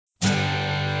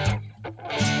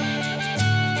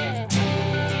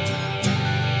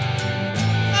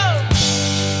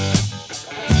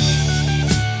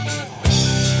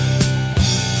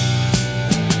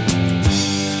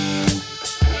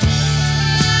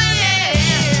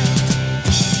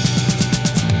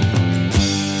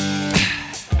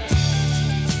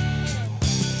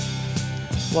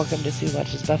Welcome to Sue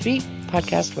Watches Buffy,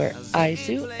 podcast where I,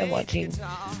 Sue, am watching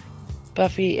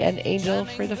Buffy and Angel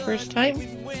for the first time,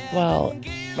 while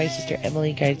my sister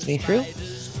Emily guides me through.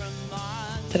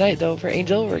 Tonight, though, for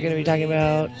Angel, we're going to be talking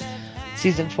about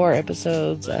Season 4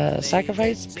 episodes,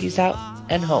 Sacrifice, Peace Out,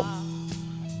 and Home.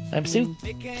 I'm Sue.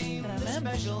 And I'm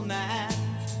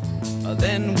Em.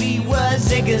 Then we were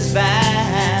Ziggy's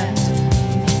band.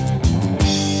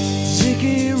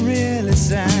 Ziggy really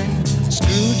sang,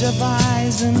 screwed up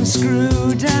eyes and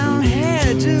screwed down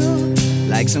hairdo,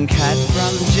 like some cat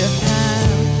from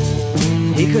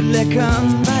Japan. He could lick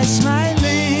 'em by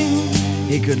smiling,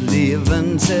 he could leave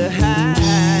 'em to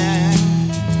hang.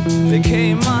 They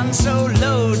came on so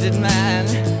loaded, man,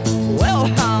 well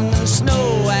hung in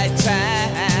snow white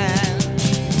tan.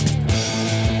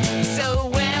 So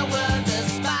where were the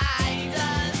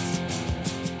spiders?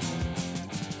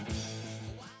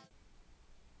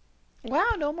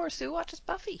 Wow, no more Sue Watches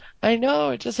Buffy. I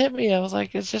know, it just hit me. I was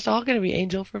like, it's just all going to be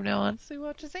Angel from now on. Sue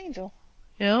Watches Angel.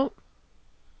 Yep,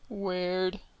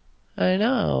 Weird. I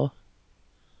know.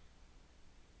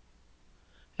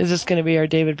 Is this going to be our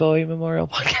David Bowie memorial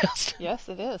podcast? Yes,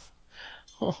 it is.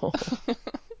 Oh,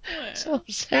 so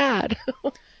sad.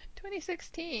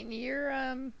 2016, year,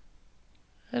 I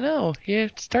know, you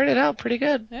started out pretty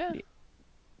good. yeah.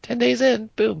 10 days in,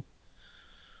 boom.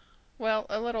 Well,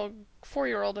 a little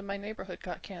 4-year-old in my neighborhood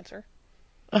got cancer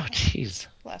Oh, jeez.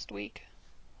 last week.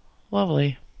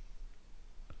 Lovely.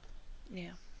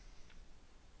 Yeah.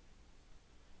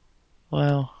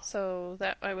 Wow. So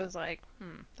that, I was like,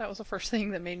 that was the first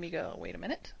thing that made me go, wait a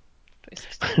minute.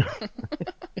 2016.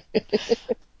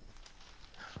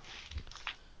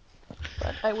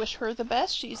 But I wish her the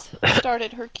best. She's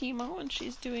started her chemo and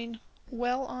she's doing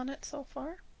well on it so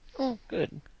far. Oh,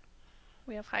 good.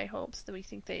 We have high hopes that we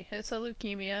think it's a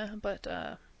leukemia, but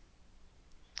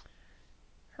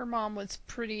her mom was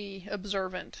pretty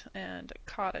observant and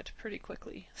caught it pretty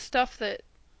quickly. Stuff that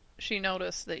she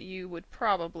noticed that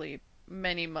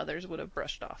many mothers would have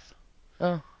brushed off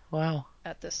Oh, wow.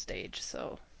 at this stage,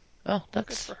 so Oh,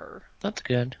 good for her. that's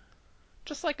good.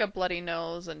 Just like a bloody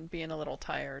nose and being a little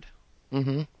tired.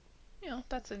 Mm-hmm. You know,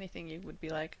 that's anything you would be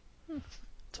like,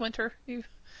 it's winter,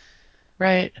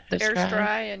 Right. the It's air's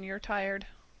dry and you're tired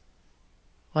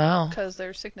Wow. because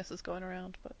there's sicknesses going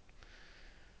around, but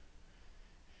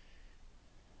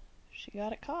she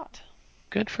got it caught.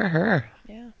 Good for her.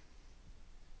 Yeah.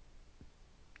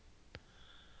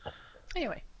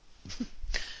 Anyway,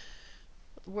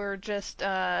 we're just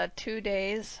 2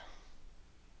 days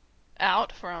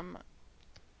out from,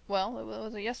 well, it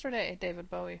was yesterday David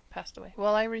Bowie passed away.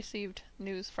 Well, I received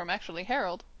news from actually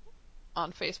Harold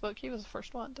on Facebook. He was the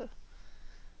first one to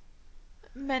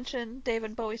mention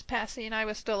David Bowie's passing. I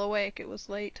was still awake. It was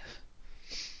late.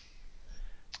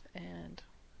 And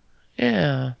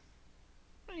Yeah.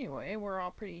 anyway, we're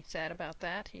all pretty sad about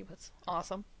that. He was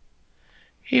awesome.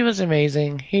 He was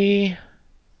amazing. He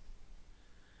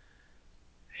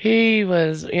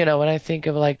was, when I think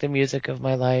of like the music of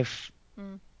my life,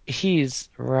 he's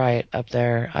right up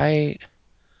there. I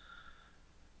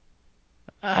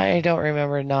don't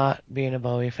remember not being a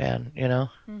Bowie fan,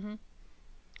 Mm-hmm.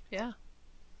 Yeah.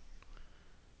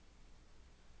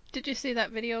 Did you see that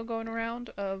video going around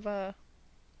of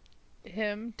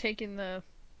him taking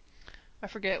I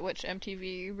forget which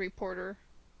MTV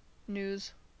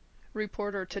news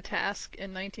reporter to task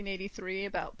in 1983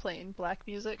 about playing black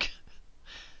music?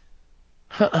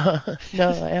 No,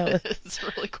 I haven't. It's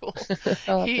really cool.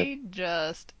 I'll have to- He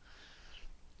just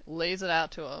lays it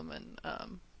out to him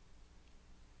and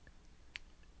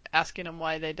asking him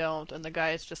why they don't, and the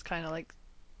guy is just kind of like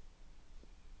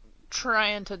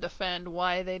trying to defend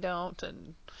why they don't,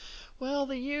 and well,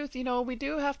 the youth, we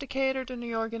do have to cater to New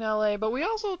York and LA, but we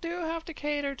also do have to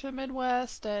cater to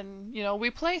Midwest, and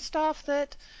we play stuff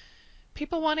that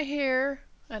people want to hear.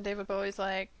 And David Bowie's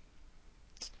like,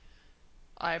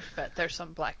 I bet there's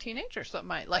some black teenagers that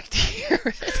might like to hear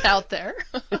it out there.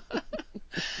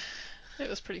 It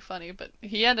was pretty funny, but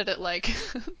he ended it like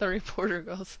the reporter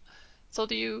goes, so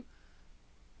do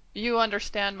you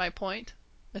understand my point?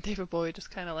 And David Bowie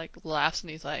just kind of like laughs and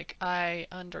he's like, I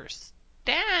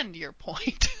understand your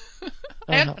point.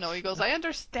 No, he goes, I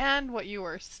understand what you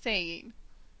were saying.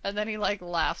 And then he like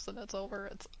laughs and it's over.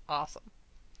 It's awesome.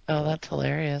 Oh, that's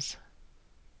hilarious.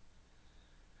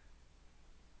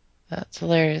 That's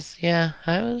hilarious. Yeah,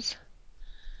 I was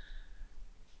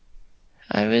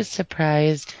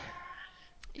surprised.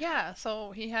 Yeah,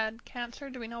 so he had cancer.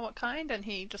 Do we know what kind? And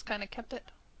he just kind of kept it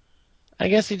I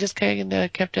guess he just kind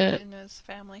of kept it. in his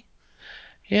family.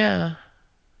 Yeah.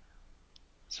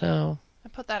 So. I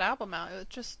put that album out. It was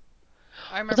just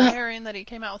I Well, remember hearing that he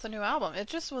came out with a new album. It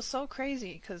just was so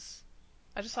crazy because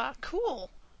I just thought, cool,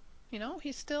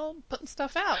 he's still putting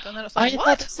stuff out. And then it's like, I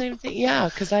thought the what? same thing. Yeah,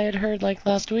 because I had heard like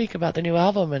last week about the new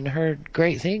album and heard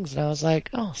great things, and I was like,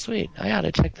 oh, sweet, I ought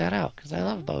to check that out because I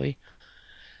love Bowie.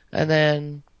 And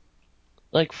then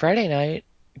like Friday night,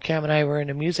 Cam and I were in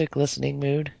a music listening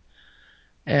mood,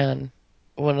 and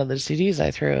one of the CDs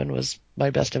I threw in was my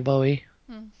Best of Bowie.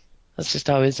 Hmm. That's just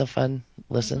always a fun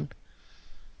Mm-hmm. listen.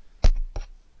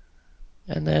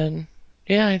 And then,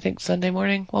 yeah, I think Sunday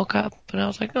morning woke up and I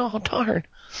was like, oh, darn,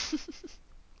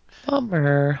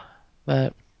 bummer.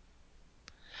 But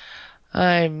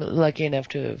I'm lucky enough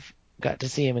to have got to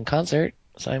see him in concert.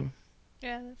 So I'm,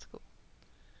 Yeah, that's cool.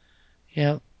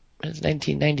 yeah, his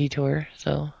 1990 tour.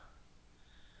 So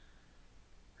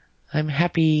I'm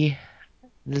happy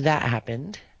that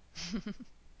happened.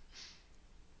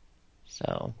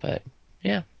 So, but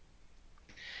yeah,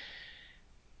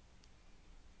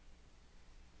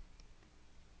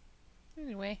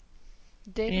 Anyway,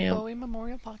 David yeah, Bowie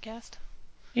Memorial Podcast.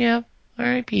 yeah.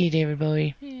 R.I.P. David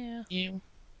Bowie. Yeah. You,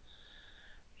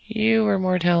 you were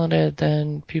more talented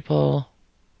than people.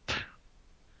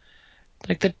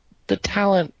 Like the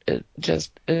talent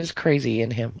just is crazy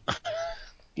in him,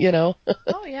 you know,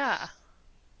 Oh, yeah.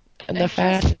 and the And just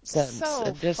fashion sense so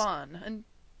and just fun. And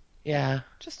yeah,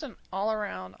 just an all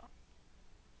around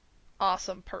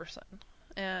awesome person.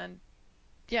 And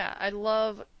yeah, I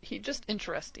love, he just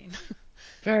interesting.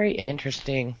 very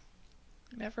interesting.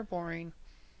 Never boring.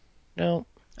 No,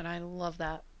 And I love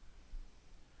that.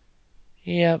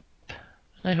 yep.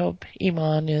 I hope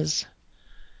Iman is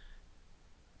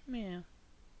Yeah.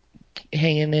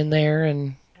 hanging in there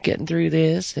and getting through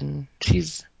this, and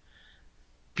she's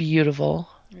beautiful.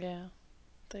 Yeah.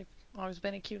 They've always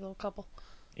been a cute little couple.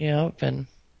 Yep, and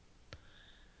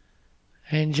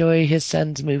I enjoy his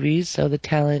son's movies, so the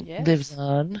talent lives Yes.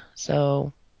 on.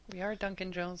 So We are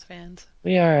Duncan Jones fans.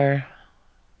 we are.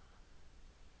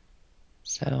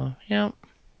 So, yep.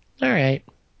 All right.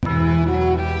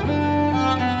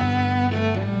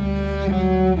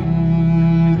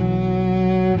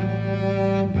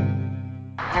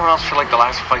 Anyone else feel like the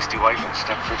last feisty wife in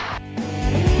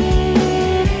Stepford?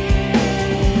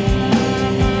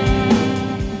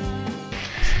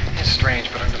 It's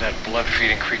strange, but under that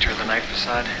blood-feeding creature of the night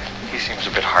facade, he seems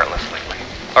a bit heartless lately.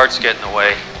 Heart's getting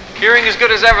away. Hearing as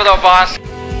good as ever, though, boss.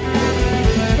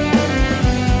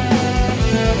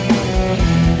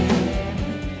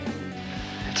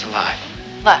 It's a lie.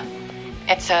 Look,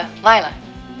 it's Lila.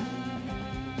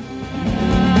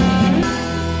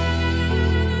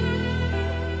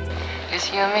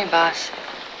 Just you and me, boss.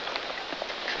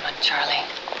 Come on, Charlie.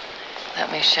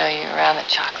 Let me show you around the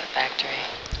chocolate factory.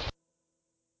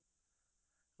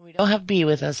 We don't have B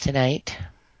with us tonight.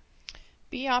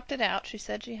 Bea opted out. She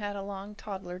said she had a long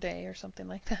toddler day or something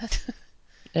like that.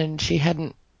 And she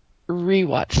hadn't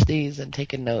rewatched these and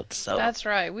taken notes, so That's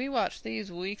right. We watched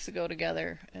these weeks ago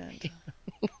together, and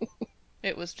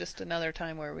it was just another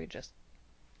time where we just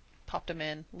popped them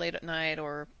in late at night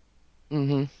or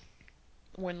hmm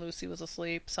when Lucy was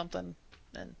asleep, something.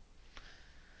 And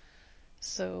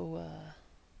so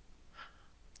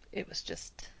it was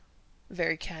just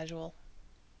very casual.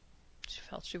 She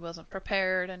felt she wasn't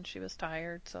prepared and she was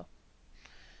tired, so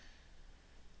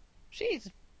she's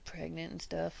pregnant and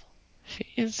stuff.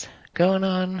 she's going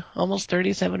on almost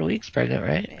 37 weeks pregnant,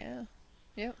 right? Yeah.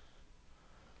 Yep.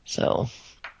 So,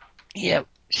 yep,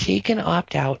 she can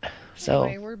opt out. So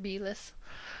Anyway, we're B-less.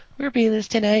 we're B-less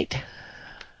tonight.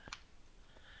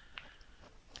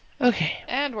 Okay.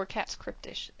 And we're cats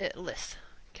cryptish-less.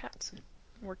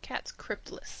 We're cats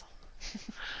cryptless.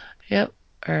 Yep.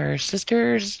 Our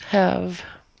sisters have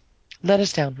let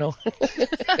us down. No.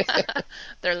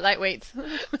 They're lightweights.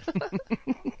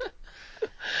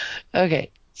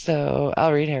 Okay. So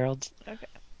I'll read Harold's. Okay.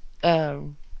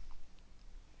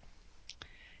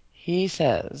 He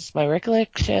says, my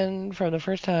recollection from the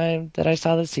first time that I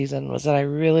saw this season was that I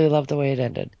really loved the way it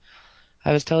ended.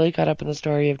 I was totally caught up in the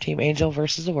story of Team Angel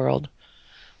versus the world,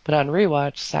 but on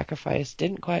rewatch, Sacrifice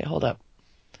didn't quite hold up.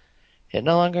 It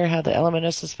no longer had the element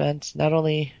of suspense. Not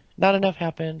enough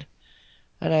happened,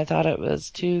 and I thought it was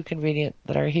too convenient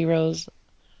that our heroes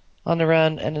on the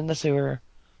run and in the sewer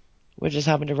would just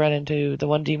happen to run into the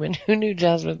one demon who knew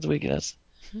Jasmine's weakness.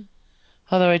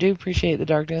 Although I do appreciate the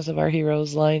darkness of our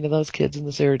heroes lying to those kids in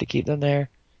the sewer to keep them there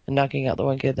and knocking out the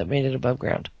one kid that made it above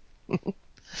ground.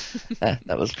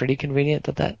 That was pretty convenient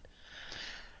that.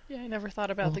 Yeah, I never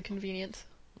thought about the convenience.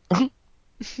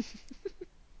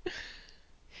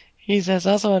 He says,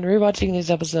 also on rewatching these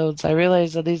episodes, I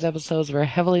realized that these episodes were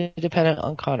heavily dependent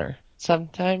on Connor.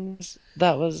 Sometimes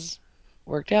that was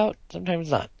worked out,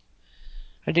 sometimes not.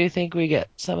 I do think we get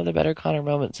some of the better Connor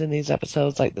moments in these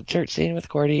episodes, like the church scene with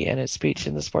Cordy and his speech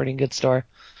in the sporting goods store.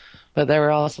 But there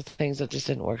were also things that just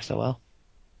didn't work so well.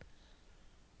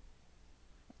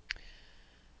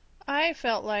 I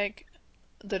felt like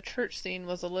the church scene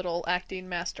was a little acting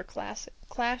master classes.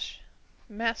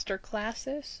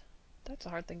 That's a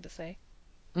hard thing to say.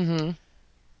 Mm-hmm.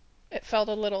 It felt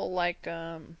a little like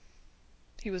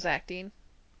he was acting,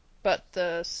 but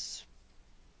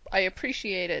I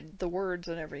appreciated the words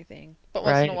and everything. But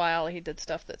once in a Right. while, he did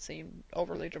stuff that seemed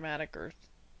overly dramatic, or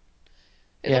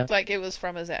it Yeah. looked like it was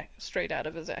from straight out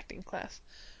of his acting class.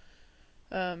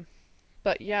 Um,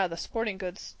 but yeah, the sporting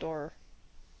goods store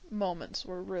moments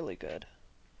were really good.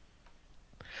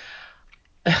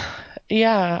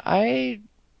 Yeah,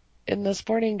 in the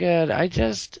sporting good, I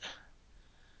just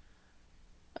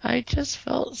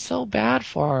felt so bad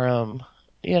for him.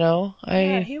 You know,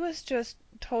 Yeah, he was just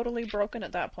totally broken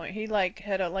at that point. He like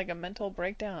had a mental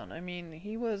breakdown. I mean,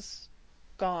 he was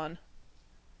gone.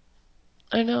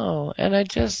 I know, and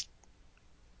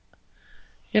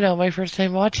my first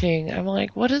time watching, I'm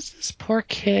like, what is this poor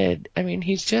kid? I mean,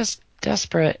 he's just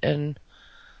desperate and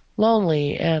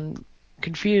lonely and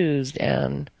confused,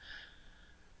 and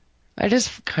I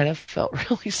just kind of felt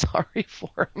really sorry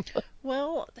for him.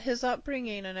 Well, his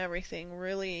upbringing and everything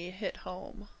really hit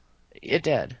home. It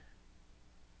did.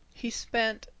 He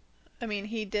spent, I mean,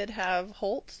 he did have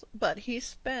Holtz, but he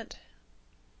spent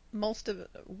most of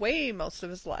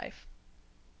his life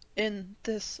in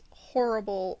this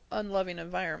horrible, unloving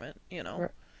environment.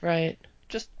 Right,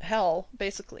 Just hell,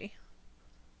 basically,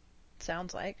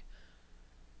 sounds like.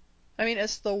 I mean,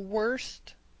 it's the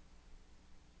worst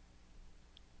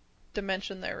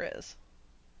dimension there is.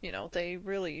 They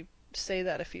really say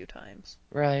that a few times.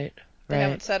 right, They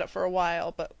haven't right. said it for a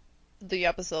while, but the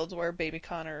episodes where Baby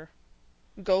Connor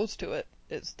goes to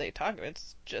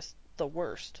it's just the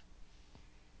worst.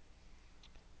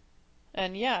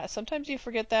 And yeah, sometimes you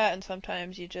forget that, and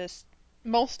sometimes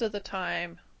most of the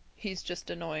time, he's just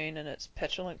annoying and it's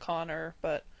petulant Connor,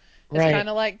 but it's Right. kind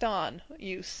of like Dawn.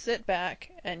 You sit back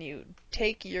and you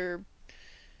take your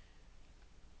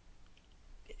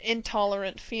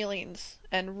intolerant feelings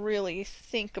and really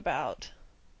think about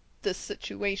this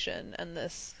situation and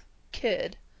this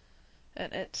kid,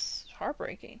 and it's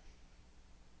heartbreaking.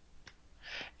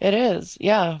 It is.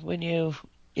 Yeah, when you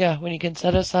can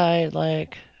set aside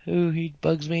like, ooh, he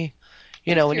bugs me.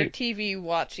 Just When your you TV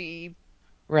watchy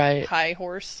right, high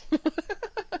horse.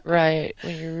 right,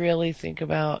 when you really think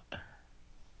about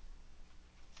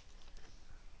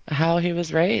how he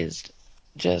was raised.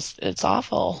 Just, it's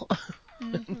awful.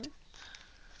 Hmm.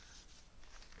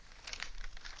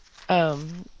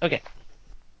 Okay.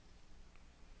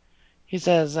 He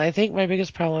says, I think my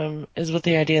biggest problem is with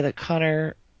the idea that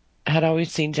Connor had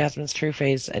always seen Jasmine's true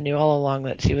face and knew all along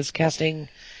that she was casting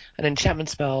an enchantment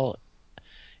spell,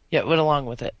 yet went along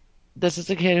with it. This is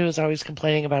a kid who is always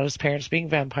complaining about his parents being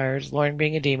vampires, Lauren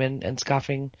being a demon, and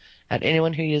scoffing at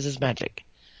anyone who uses magic.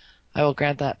 I will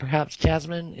grant that perhaps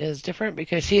Jasmine is different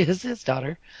because she is his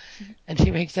daughter, and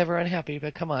she makes everyone happy,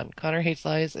 but come on, Connor hates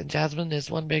lies, and Jasmine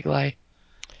is one big lie.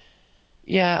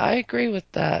 Yeah, I agree with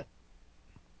that.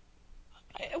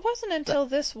 It wasn't until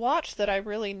this watch that I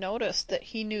really noticed that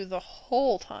he knew the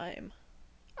whole time.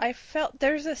 I felt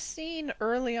there's a scene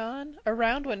early on,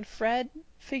 around when Fred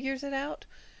figures it out,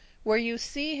 where you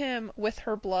see him with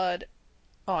her blood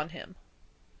on him.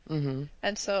 Hmm.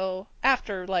 And so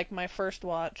after like the first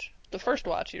watch,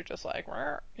 you're just like,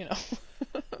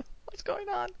 what's going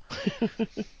on?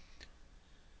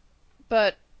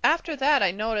 But after that,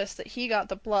 I noticed that he got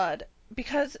the blood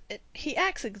because he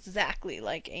acts exactly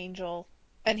like Angel.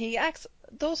 And he acts,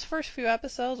 those first few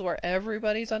episodes where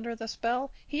everybody's under the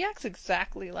spell, he acts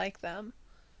exactly like them.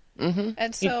 Hmm.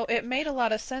 And so it made a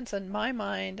lot of sense in my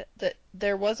mind that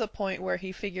there was a point where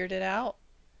he figured it out,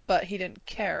 but he didn't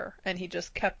care and he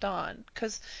just kept on.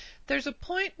 Because there's a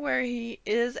point where he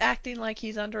is acting like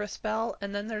he's under a spell,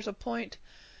 and then there's a point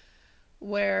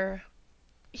where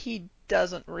he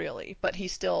doesn't really, but he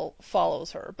still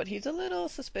follows her. But he's a little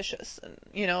suspicious, and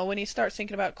when he starts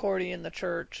thinking about Cordy and the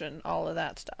church and all of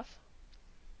that stuff,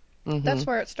 Hmm. that's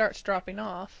where it starts dropping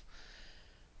off.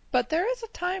 But there is a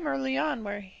time early on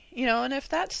where, and if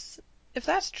that's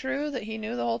true that he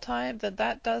knew the whole time, then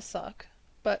that does suck.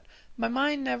 But my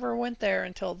mind never went there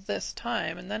until this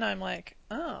time, and then I'm like,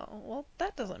 oh, well,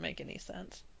 that doesn't make any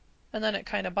sense. And then it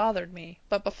kind of bothered me.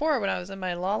 But before, when I was in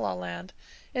my La La Land,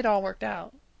 it all worked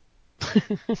out.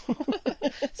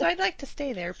 So I'd like to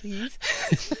stay there, please.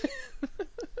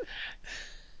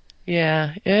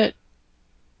 Yeah,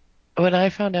 when I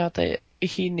found out that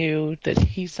he knew that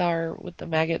he saw her with the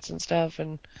maggots and stuff,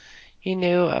 and he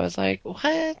knew. I was like,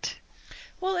 what?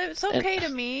 Well, it's okay to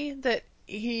me that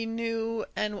he knew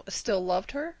and still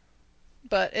loved her,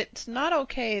 but it's not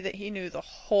okay that he knew the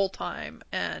whole time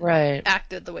and Right.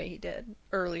 acted the way he did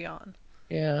early on.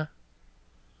 Yeah.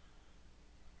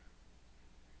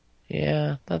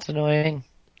 Yeah, that's annoying.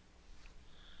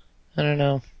 I don't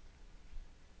know.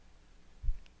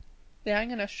 Yeah, I'm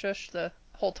gonna shush the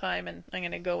whole time, and I'm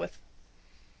gonna go with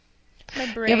my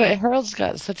Yeah, brain. but Harold's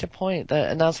got such a point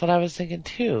that, and that's what I was thinking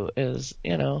too, is,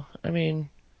 I mean,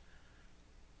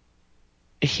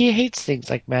 he hates things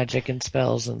like magic and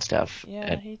spells and stuff. Yeah,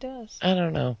 And he does. I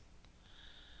don't know.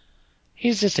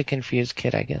 He's just a confused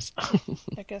kid, I guess.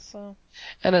 I guess so.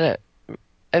 And I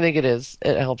think it is.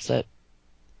 It helps that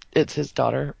it's his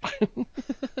daughter.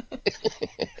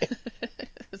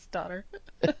 His daughter.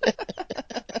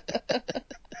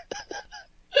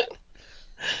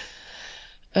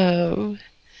 Um,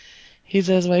 he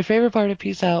says, my favorite part of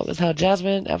Peace Out was how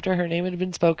Jasmine, after her name had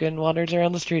been spoken, wanders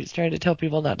around the streets trying to tell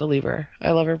people not to leave her.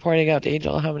 I love her pointing out to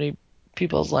Angel how many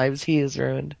people's lives he has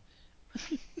ruined.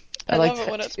 I like love it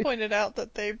that when it's too. pointed out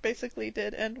that they basically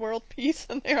did end world peace,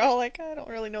 and they're all like, I don't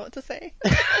really know what to say.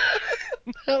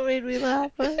 That made me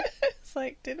laugh. It's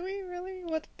like, did we really?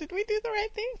 What did we do the right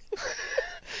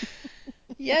thing?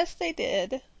 Yes, they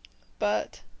did,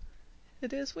 but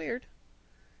it is weird.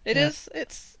 It Yeah.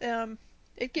 is.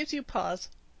 It gives you pause.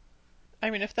 I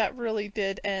mean, if that really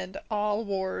did end all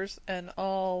wars and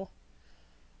all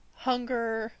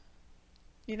hunger,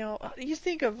 you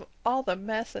think of all the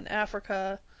mess in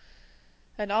Africa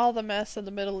and all the mess in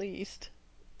the Middle East,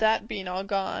 that being all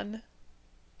gone.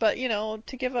 But,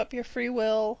 to give up your free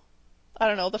will, I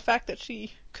don't know, the fact that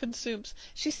she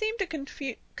seemed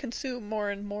to consume more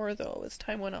and more, though, as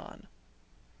time went on.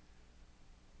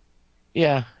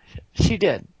 Yeah, she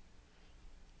did.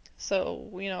 So,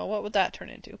 what would that turn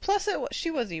into? Plus, she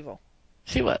was evil.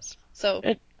 She was. So,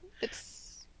 It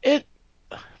it's, it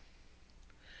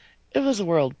it was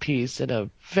world peace in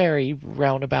a very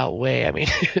roundabout way. I mean,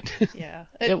 yeah.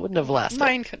 it wouldn't have lasted.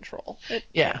 Mind control.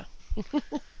 Yeah.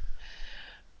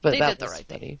 But They that did the was right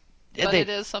funny. thing. But it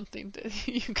is something that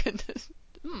you can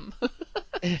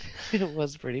It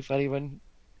was pretty funny when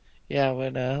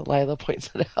Lila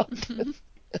points it out.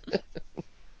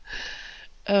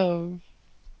 Um,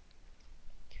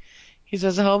 he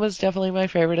says, home is definitely my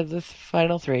favorite of the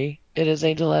final three. It is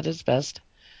Angel at its best.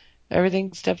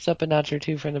 Everything steps up a notch or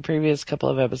two from the previous couple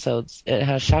of episodes. It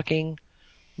has shocking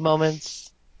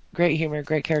moments, great humor,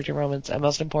 great character moments, and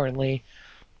most importantly,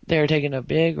 they are taking a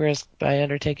big risk by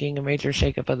undertaking a major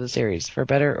shakeup of the series, for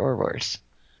better or worse.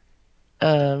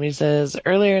 He says,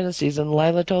 earlier in the season,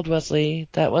 Lila told Wesley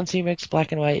that once you mix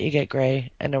black and white, you get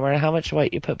gray, and no matter how much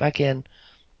white you put back in,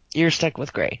 you're stuck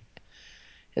with gray.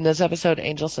 In this episode,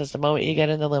 Angel says the moment you get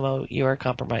in the limo, you are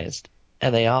compromised.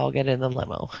 And they all get in the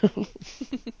limo.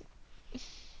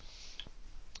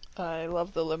 I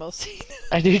love the limo scene.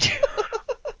 I do too.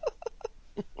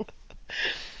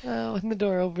 When the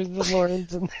door opens and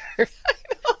Lauren's in there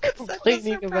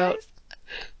complaining about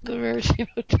the maraschino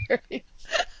cherries.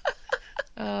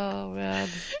 Oh, man.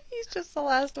 He's just the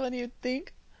last one you'd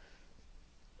think.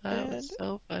 That was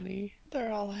so funny.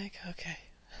 They're all like, okay.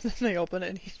 And then they open it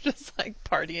and he's just like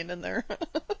partying in there.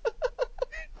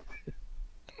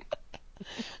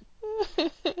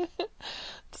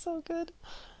 So good.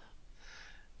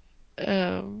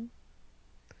 Harold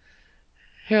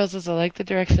says, I like the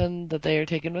direction that they are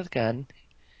taking with Gunn.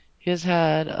 He has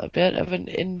had a bit of an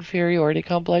inferiority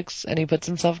complex, and he puts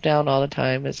himself down all the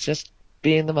time. It's just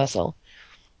being the muscle.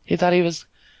 He thought he was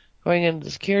going into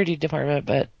the security department,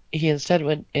 but he instead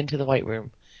went into the White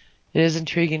Room. It is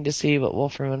intriguing to see what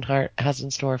Wolfram and Hart has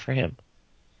in store for him.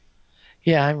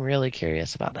 Yeah, I'm really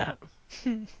curious about that.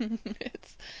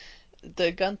 It's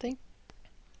the gun thing?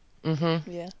 Mm-hmm.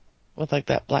 Yeah. With like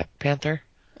that Black Panther.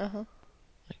 Uh-huh.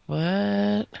 Like,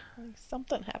 what?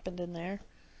 Something happened in there.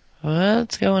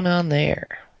 What's going on there?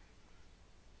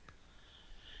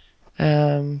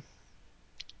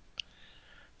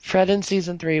 Fred in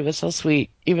season 3 was so sweet,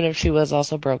 even if she was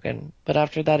also broken. But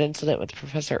after that incident with the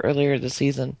professor earlier this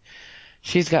season,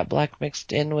 she's got black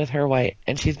mixed in with her white,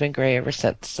 and she's been gray ever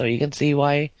since. So you can see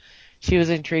why she was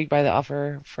intrigued by the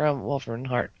offer from Wolfram and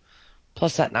Hart.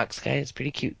 Plus, that Knox guy is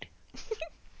pretty cute.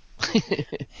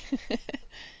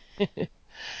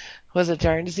 Was it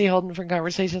jarring to see Holden from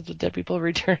Conversations with Dead People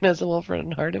return as a Wolfram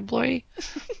and Hart employee?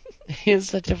 He is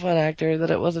such a fun actor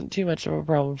that it wasn't too much of a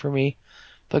problem for me.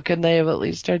 But couldn't they have at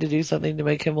least tried to do something to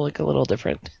make him look a little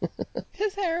different?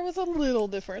 His hair was a little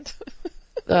different.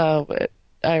 But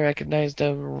I recognized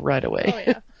him right away. Oh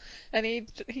yeah, and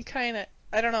he kind of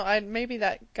I don't know. Maybe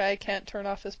that guy can't turn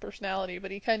off his personality,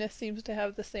 but he kind of seems to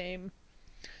have the same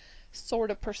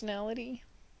sort of personality.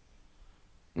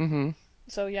 Mm-hmm.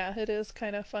 So yeah, it is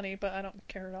kind of funny, but I don't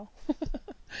care at all.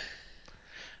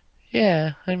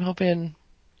 Yeah, I'm hoping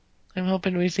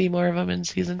we see more of him in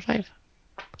season 5.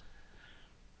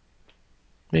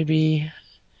 Maybe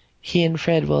he and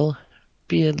Fred will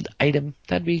be an item.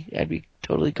 I'd be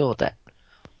totally cool with that.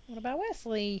 What about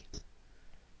Wesley?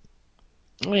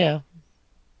 Oh yeah,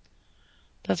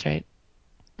 that's right.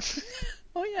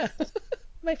 Oh yeah,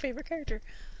 my favorite character.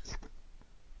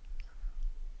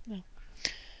 No.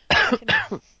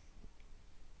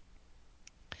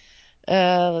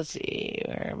 Let's see,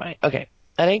 where am I? Okay.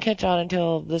 I didn't catch on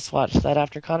until this watch that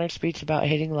after Connor's speech about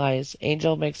hating lies,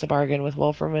 Angel makes a bargain with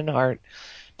Wolfram and Hart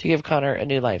to give Connor a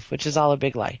new life, which is all a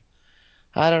big lie.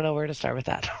 I don't know where to start with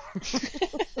that.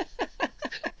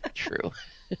 True.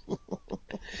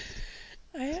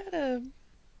 I had a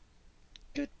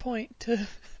good point to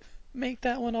make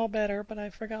that one all better, but I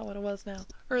forgot what it was now.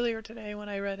 Earlier today when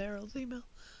I read Errol's email.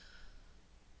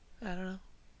 I don't know.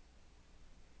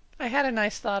 I had a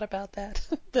nice thought about that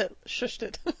that shushed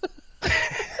it.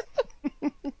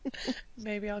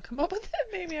 Maybe I'll come up with it,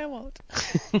 maybe I won't.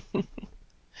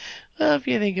 Well, if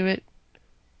you think of it.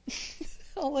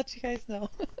 I'll let you guys know.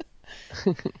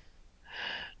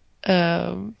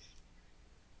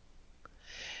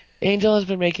 Angel has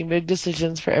been making big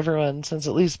decisions for everyone since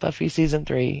at least Buffy season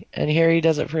 3, and here he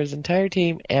does it for his entire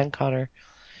team and Connor.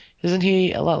 Isn't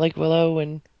he a lot like Willow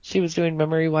when she was doing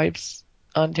memory wipes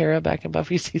on Tara back in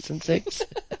Buffy season 6?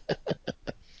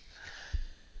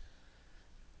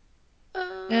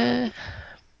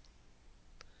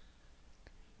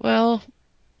 Well,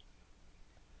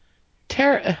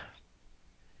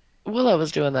 Willow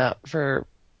was doing that for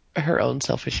her own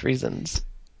selfish reasons.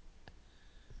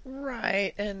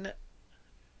 Right, and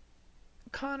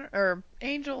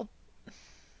Angel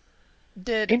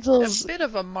did Angel's a bit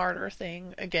of a martyr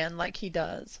thing again, like he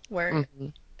does, where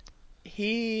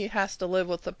he has to live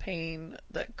with the pain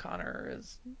that Connor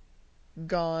is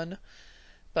gone,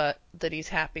 but that he's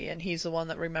happy, and he's the one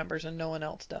that remembers and no one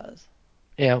else does.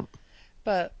 Yeah.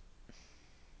 But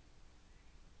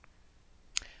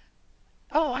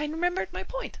I remembered my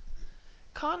point.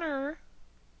 Connor,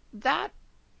 that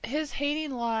his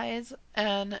hating lies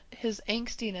and his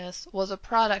angstiness was a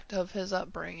product of his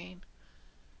upbringing.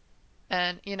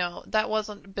 And, that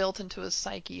wasn't built into his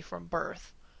psyche from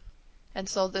birth. And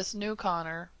so this new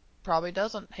Connor probably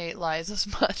doesn't hate lies as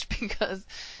much because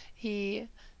he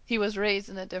was raised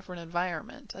in a different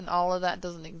environment and all of that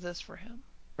doesn't exist for him.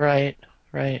 Right.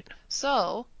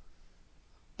 So,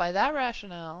 by that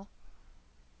rationale,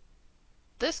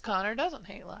 this Connor doesn't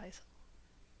hate lies.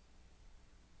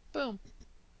 Boom.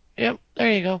 Yep,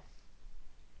 there you go.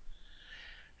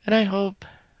 And I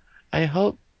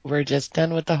hope we're just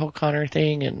done with the whole Connor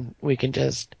thing and we can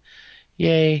just,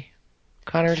 yay,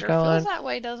 Connor's Sure gone. feels that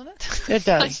way, doesn't it? It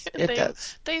does. It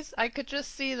does. I could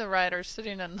just see the writers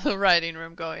sitting in the writing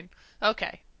room going,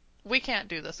 okay, we can't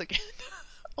do this again.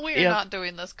 We are not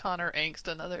doing this Connor angst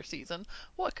another season.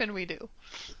 What can we do?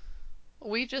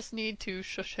 We just need to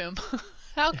shush him.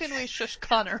 How can we shush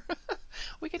Connor?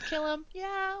 We could kill him.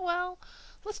 Yeah, well,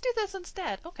 let's do this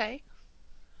instead. Okay.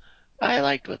 I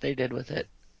liked what they did with it.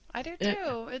 I do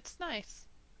too. It's nice.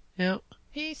 Yep.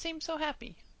 He seemed so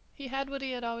happy. He had what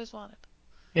he had always wanted.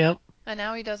 Yep. And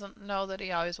now he doesn't know that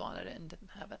he always wanted it and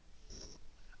didn't have it.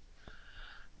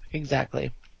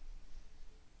 Exactly.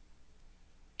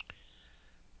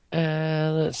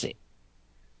 Let's see.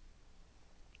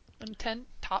 And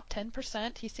top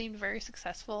 10%, he seemed very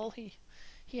successful. He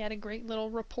had a great little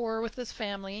rapport with his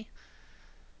family.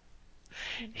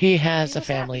 He has a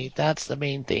family. Happy. That's the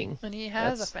main thing. And he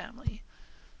has a family.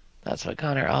 That's what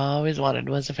Connor always wanted,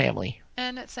 was a family.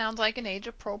 And it sounds like an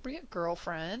age-appropriate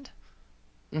girlfriend.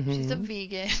 Mm-hmm. She's a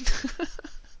vegan.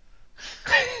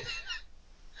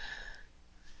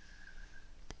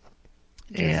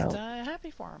 Just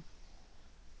happy for him.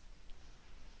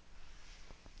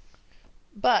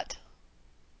 But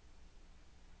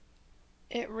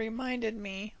it reminded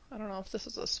me, I don't know if this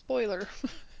is a spoiler.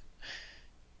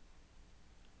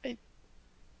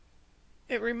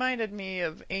 It reminded me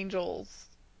of Angel's,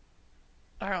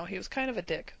 I don't know, he was kind of a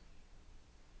dick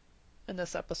in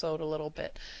this episode a little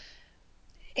bit.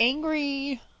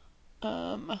 Angry,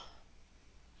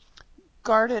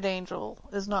 guarded Angel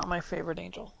is not my favorite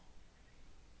Angel.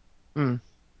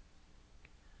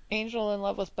 Angel in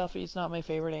love with Buffy is not my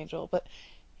favorite Angel, but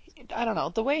I don't know,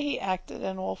 the way he acted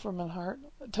in Wolfram and Hart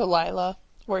to Lila,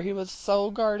 where he was so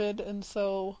guarded and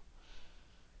so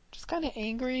just kind of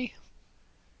angry,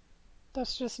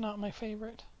 that's just not my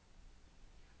favorite.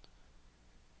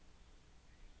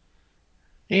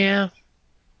 Yeah.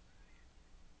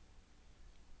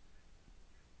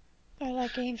 I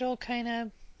like Angel kind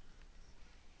of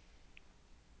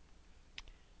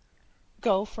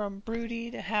go from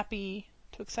broody to happy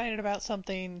to excited about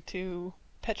something to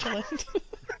petulant.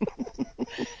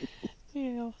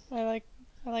 I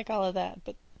like all of that,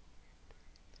 but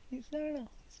I don't know,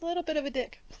 he's a little bit of a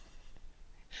dick.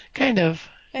 Kind of.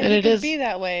 And And he it could is. be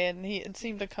that way, and it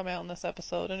seemed to come out in this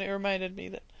episode, and it reminded me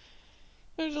that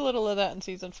there's a little of that in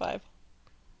season 5.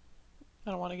 I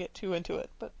don't want to get too into it,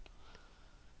 but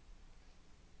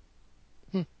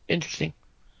Interesting.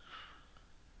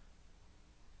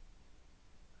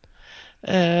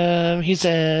 He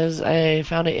says, I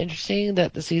found it interesting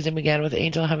that the season began with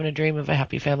Angel having a dream of a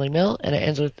happy family meal, and it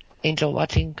ends with Angel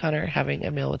watching Connor having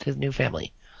a meal with his new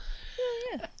family.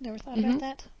 yeah, never thought Mhm. about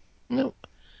that. Nope.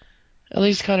 At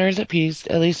least Connor is at peace,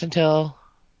 at least until,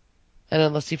 and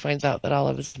unless he finds out that all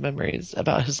of his memories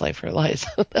about his life are lies.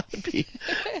 That would be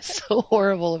so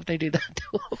horrible if they do that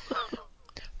to him.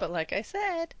 But like I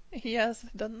said,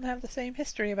 doesn't have the same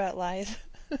history about lies.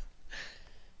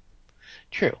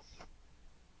 True.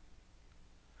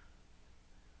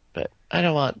 But I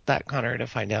don't want that Connor to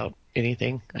find out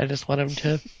anything. I just want him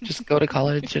to just go to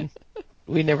college and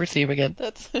we never see him again.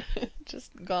 That's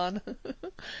just gone.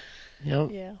 Yep.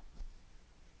 Yeah.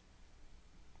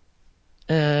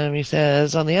 He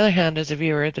says, on the other hand, as a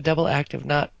viewer, the double act of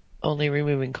not only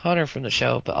removing Connor from the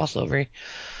show, but also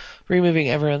removing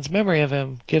everyone's memory of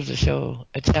him gives the show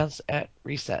a chance at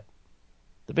reset.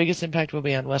 The biggest impact will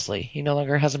be on Wesley. He no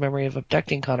longer has a memory of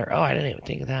abducting Connor. Oh, I didn't even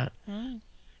think of that. Mm.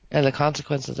 And the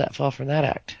consequences that fall from that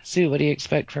act. Sue, what do you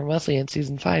expect from Wesley in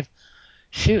season 5?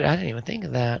 Shoot, I didn't even think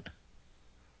of that.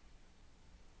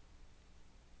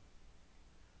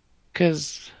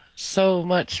 Because so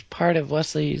much part of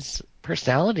Wesley's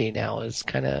personality now is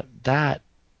kind of that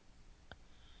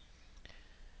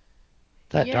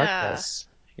Yeah. darkness,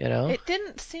 you know? It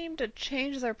didn't seem to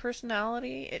change their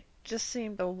personality. It just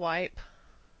seemed to wipe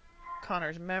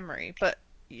Connor's memory. But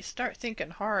you start thinking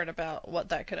hard about what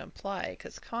that could imply,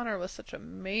 because Connor was such a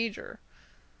major.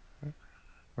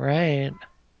 Right.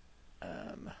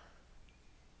 Um,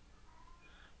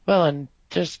 Well, and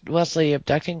just Wesley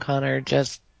abducting Connor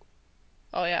just,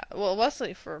 oh yeah, well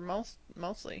Wesley for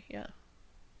mostly, yeah.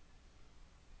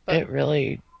 But it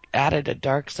really added a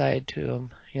dark side to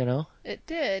him, you know? it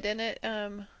did,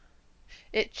 and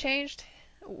it changed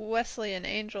Wesley and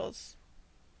Angel's.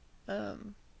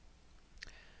 Um,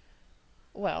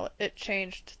 well, it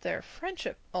changed their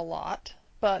friendship a lot,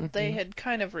 but they Hmm. had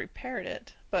kind of repaired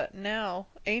it. But now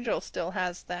Angel still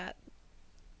has that,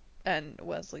 and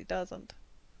Wesley doesn't,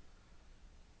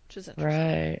 which is interesting.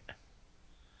 Right.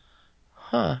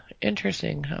 Huh.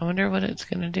 Interesting. I wonder what it's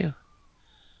going to do.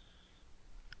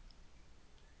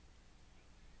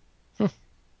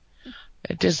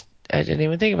 I didn't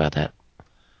even think about that.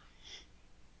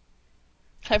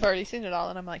 I've already seen it all,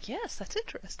 and I'm like, yes, that's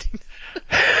interesting.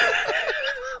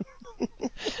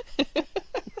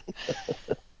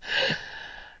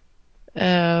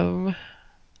 Um,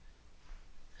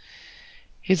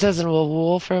 he says, and will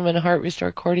Wolfram and Hart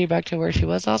restore Cordy back to where she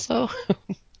was also?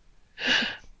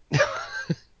 I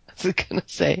was going to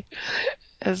say,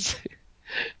 as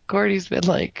Cordy's been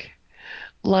like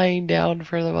lying down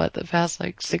for the past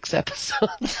like 6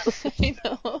 episodes. I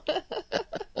know.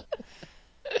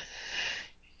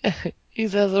 He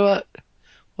says, what,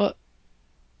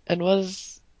 and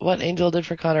what Angel did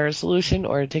for Connor a solution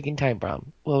or a taking time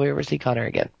bomb? Will we ever see Connor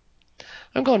again?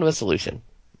 I'm going to a solution.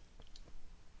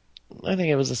 I think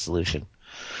it was a solution.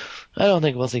 I don't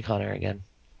think we'll see Connor again.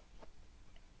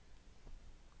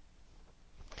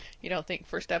 You don't think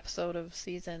first episode of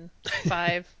season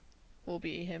 5 will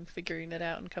be him figuring it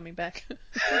out and coming back?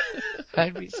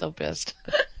 I'd be so pissed.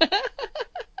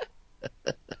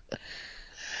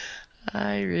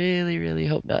 I really, really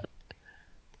hope not.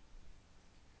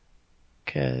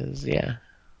 'Cause, yeah.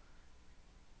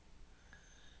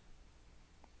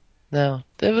 No,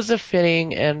 it was a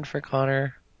fitting end for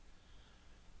Connor.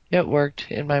 It worked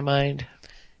in my mind.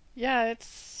 Yeah,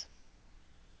 it's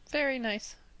very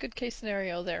nice. Good case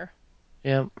scenario there.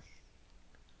 Yep.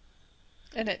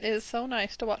 And it is so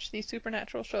nice to watch these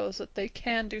supernatural shows that they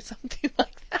can do something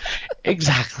like that.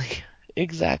 Exactly.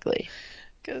 Exactly.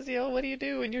 Because, what do you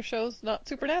do when your show's not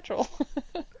supernatural?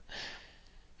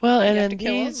 Well, and You have to in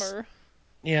kill them, these, or...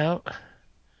 yeah,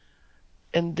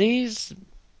 and these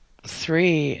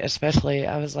 3 especially,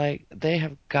 I was like, they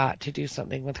have got to do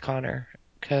something with Connor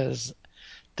because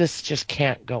this just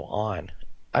can't go on.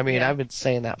 I mean, Yeah. I've been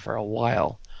saying that for a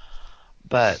while,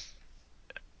 but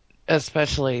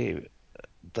especially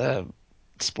the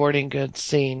sporting goods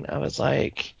scene, I was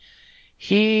like,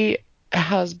 He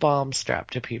has bombs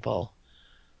strapped to people.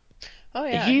 Oh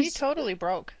yeah, he He's, totally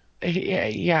broke.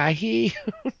 yeah,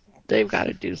 they've got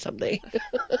to do something.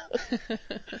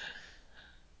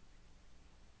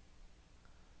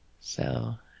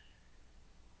 So,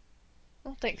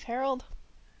 Well, thanks, Harold.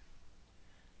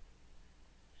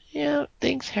 yeah,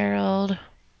 thanks, Harold.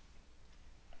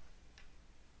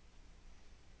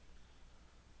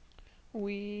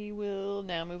 We will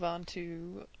now move on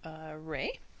to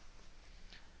Ray.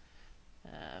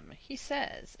 He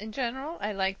says, in general,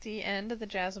 I like the end of the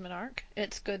Jasmine arc.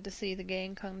 It's good to see the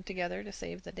gang come together to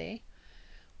save the day.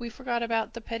 We forgot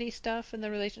about the petty stuff and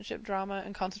the relationship drama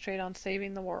and concentrate on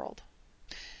saving the world.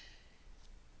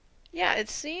 Yeah, it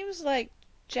seems like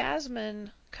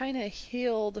Jasmine kind of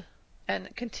healed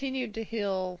and continued to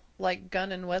heal like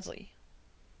Gunn and Wesley.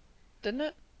 Didn't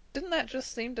it? Didn't that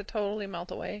just seem to totally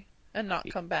melt away and not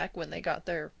come back when they got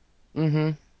their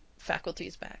Mm-hmm.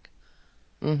 faculties back?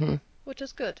 Mm-hmm. Which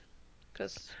is good,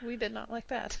 because we did not like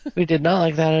that. We did not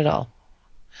like that at all.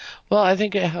 Well, I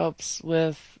think it helps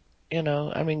with, Gunn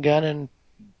and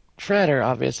Fred are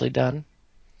obviously done.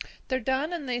 They're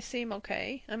done and they seem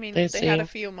okay. I mean, They they had a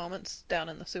seem, few moments down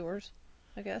in the sewers,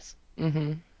 I guess.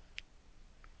 mm-hmm.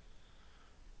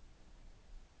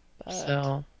 But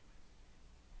So,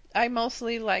 I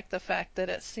mostly like the fact that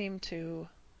it seemed to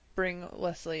bring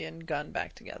Wesley and Gunn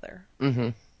back together mm-hmm.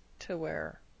 to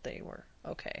where they were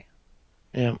okay.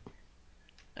 Yeah.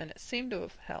 And it seemed to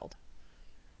have held.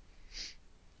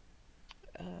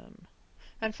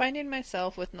 I'm finding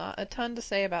myself with not a ton to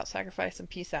say about Sacrifice and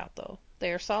Peace Out, though.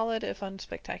 They are solid, if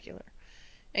unspectacular.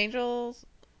 Angel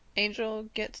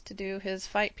gets to do his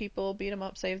fight people, beat 'em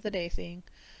up, save the day thing.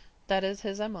 That is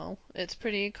his MO. It's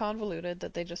pretty convoluted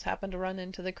that they just happen to run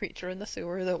into the creature in the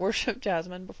sewer that worship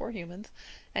Jasmine before humans,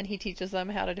 and he teaches them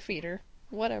how to defeat her.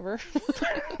 Whatever.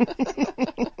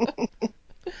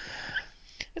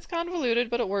 It's convoluted,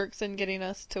 but it works in getting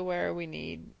us to where we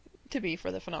need to be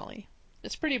for the finale.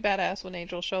 It's pretty badass when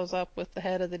Angel shows up with the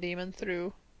head of the demon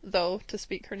through, though, to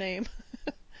speak her name.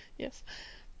 Yes.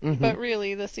 Mm-hmm. But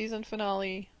really, the season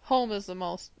finale, home is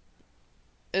most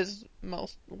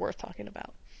worth talking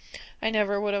about. I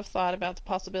never would have thought about the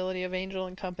possibility of Angel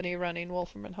and company running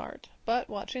Wolfram and Hart, but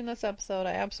watching this episode,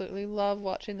 I absolutely love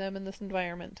watching them in this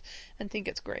environment and think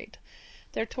it's great.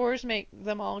 Their tours make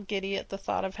them all giddy at the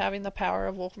thought of having the power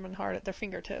of Wolfram and Hart at their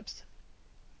fingertips.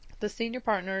 The senior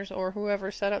partners, or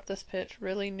whoever set up this pitch,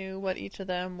 really knew what each of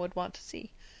them would want to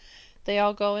see. They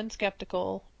all go in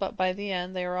skeptical, but by the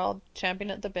end they are all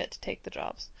champing at the bit to take the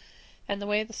jobs. And the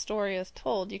way the story is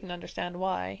told, you can understand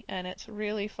why, and it's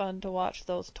really fun to watch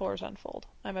those tours unfold.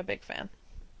 I'm a big fan.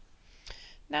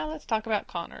 Now let's talk about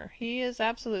Connor. He is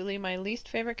absolutely my least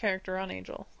favorite character on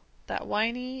Angel. That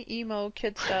whiny, emo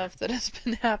kid stuff that has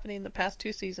been happening the past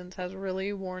 2 seasons has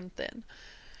really worn thin.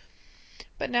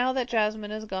 But now that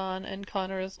Jasmine is gone and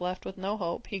Connor is left with no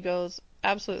hope, he goes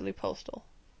absolutely postal.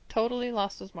 Totally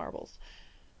lost his marbles.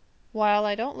 While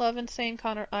I don't love insane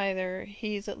Connor either,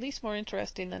 he's at least more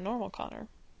interesting than normal Connor.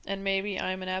 And maybe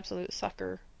I'm an absolute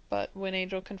sucker, but when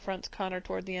Angel confronts Connor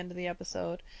toward the end of the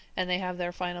episode, and they have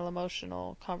their final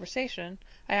emotional conversation,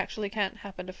 I actually can't.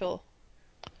 I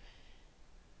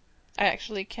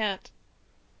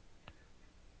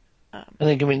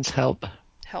think it means help.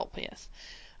 Help, yes.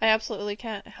 I absolutely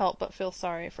can't help but feel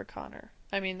sorry for Connor.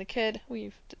 I mean, the kid,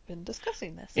 we've been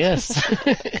discussing this. Yes.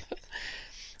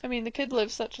 I mean, the kid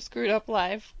lives such a screwed up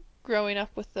life, growing up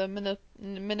with the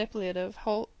manipulative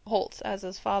Holtz as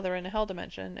his father in a hell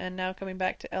dimension, and now coming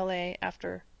back to LA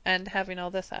after and having all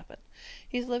this happen.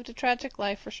 He's lived a tragic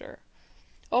life for sure.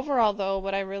 Overall, though,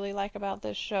 what I really like about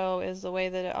this show is the way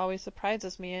that it always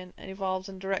surprises me and evolves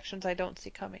in directions I don't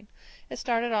see coming. It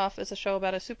started off as a show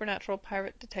about a supernatural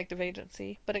pirate detective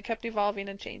agency, but it kept evolving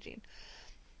and changing.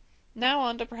 Now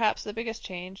on to perhaps the biggest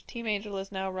change. Team Angel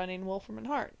is now running Wolfram and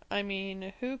Hart. I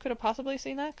mean, who could have possibly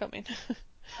seen that coming?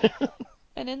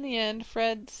 And in the end,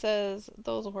 Fred says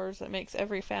those words that makes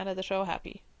every fan of the show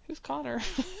happy. Who's Connor?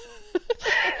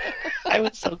 I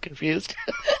was so confused.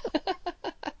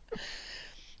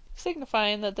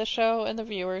 Signifying that the show and the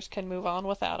viewers can move on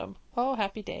without him. Oh,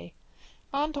 happy day.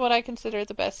 On to what I consider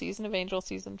the best season of Angel,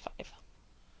 Season 5.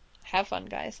 Have fun,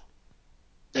 guys.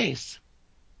 Nice.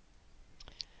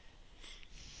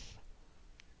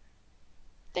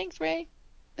 Thanks, Ray.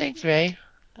 Thanks, Ray.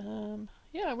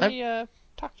 Yeah, we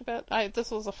talked about...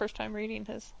 this was the first time reading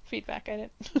his feedback. I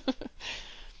didn't...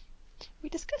 We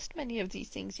discussed many of these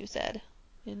things you said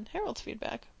in Harold's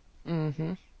feedback.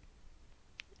 Mm-hmm.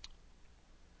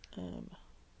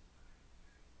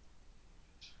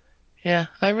 Yeah,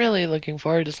 I'm really looking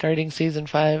forward to starting season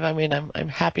 5. I mean, I'm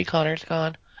happy Connor's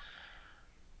gone.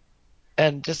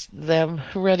 And just them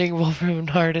running Wolfram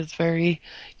Hard is very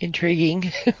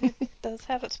intriguing. It does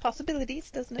have its possibilities,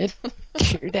 doesn't it? It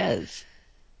sure does.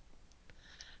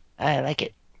 I like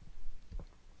it.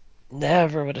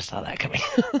 Never would have saw that coming.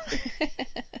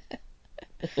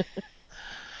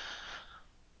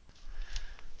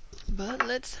 But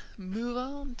let's move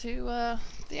on to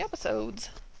the episodes.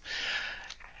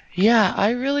 Yeah,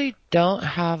 I really don't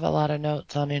have a lot of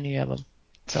notes on any of them.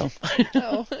 So.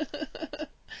 Oh.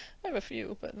 I have a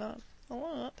few, but not a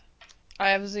lot. I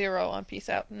have 0 on peace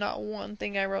out. Not one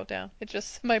thing I wrote down. It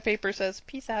just, my paper says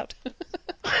peace out.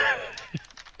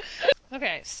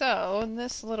 Okay, so in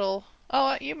this little,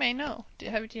 you may know. Do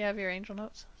you have your angel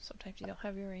notes? Sometimes you don't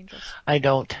have your angels. I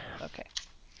don't. Okay.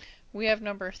 We have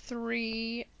number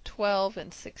 3, 12,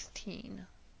 and 16.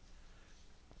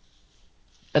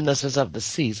 And this is of the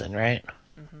season, right?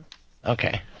 Mhm.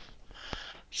 Okay.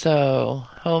 So,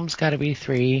 home's got to be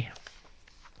 3.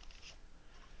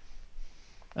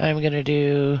 I'm going to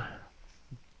do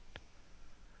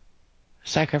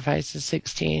sacrifice is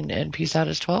 16 and peace out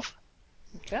is 12.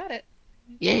 Got it.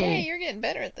 Yay. Hey, you're getting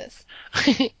better at this.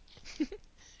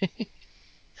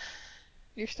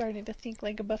 You're starting to think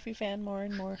like a Buffy fan more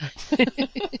and more.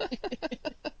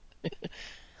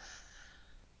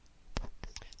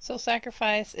 So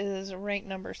sacrifice is rank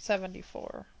number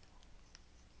 74,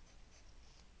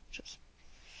 which is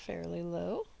fairly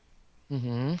low.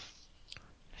 Mm-hmm.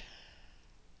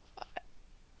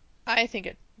 I think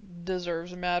it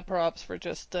deserves mad props for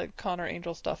just the Connor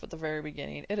Angel stuff at the very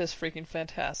beginning. It is freaking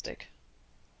fantastic.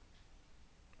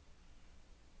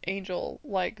 Angel,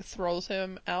 throws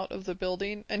him out of the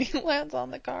building, and he lands on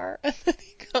the car, and then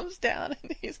he comes down,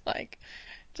 and he's like,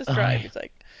 just drive. yeah. He's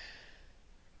like,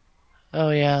 Oh,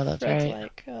 yeah, that's Fred's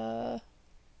right. like,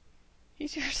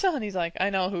 he's your son. He's like, I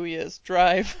know who he is.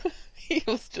 Drive. He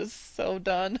was just so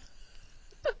done.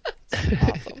 It's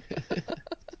awesome.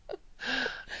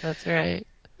 That's right.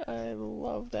 I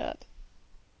love that.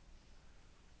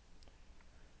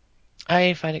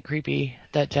 I find it creepy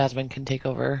that Jasmine can take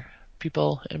over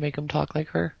people and make them talk like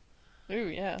her. Ooh,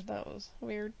 yeah, that was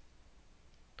weird.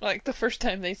 Like, the first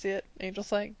time they see it,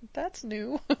 Angel's like, that's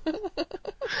new.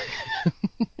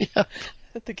 Yeah.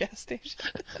 At the gas station.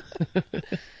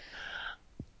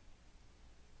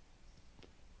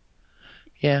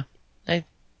 Yeah.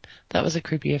 That was a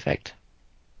creepy effect.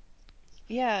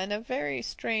 Yeah, and a very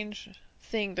strange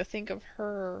thing to think of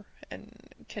her. And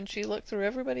can she look through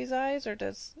everybody's eyes, or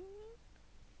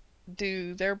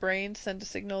do their brains send a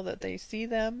signal that they see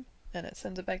them, and it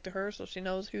sends it back to her so she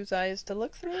knows whose eyes to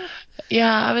look through?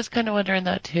 Yeah, I was kind of wondering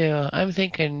that too. I'm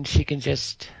thinking she can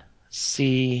just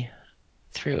see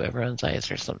through everyone's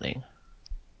eyes or something.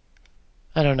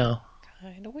 I don't know.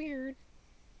 Kind of weird.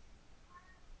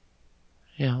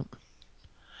 Yeah.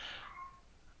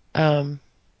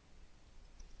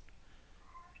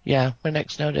 Yeah, my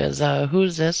next note is,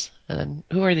 who's this? And then,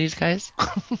 who are these guys?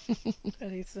 Are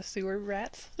these the sewer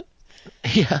rats?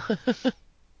 Yeah.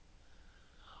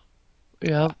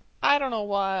 Yeah. I don't know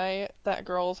why that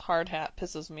girl's hard hat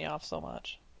pisses me off so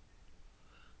much.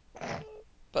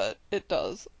 But it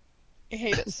does. I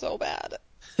hate it so bad.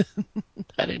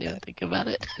 I didn't even think about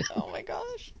it. Oh my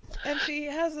gosh. And she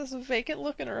has this vacant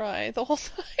look in her eye the whole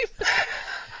time.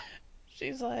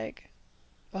 She's like,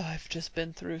 oh, I've just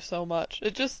been through so much.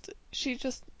 She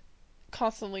just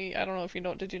constantly, I don't know if you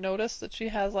know, did you notice that she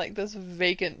has this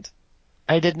vacantness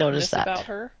I did notice that. about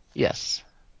her? Yes.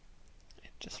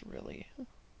 It just really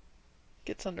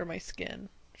gets under my skin.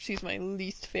 She's my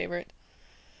least favorite.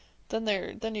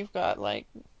 Then you've got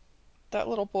that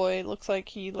little boy looks like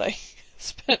he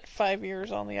spent 5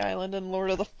 years on the island in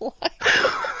Lord of the Flies.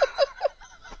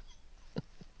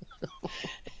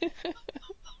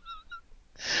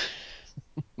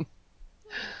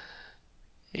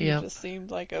 He Yep. just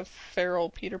seemed like a feral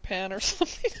Peter Pan or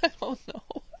something. I don't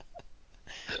know.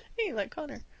 Hey, like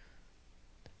Connor.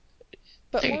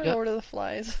 But There you more go. Lord of the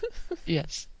Flies.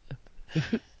 Yes.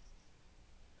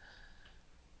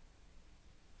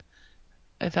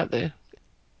 I thought the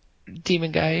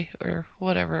demon guy or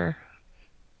whatever,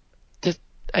 just,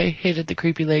 I hated the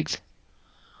creepy legs.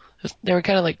 They were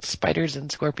kind of like spiders and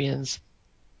scorpions.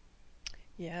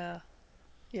 Yeah.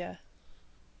 Yeah.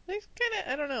 He's kind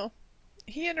of, I don't know.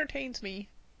 He entertains me.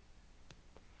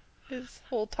 His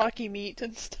whole talky meat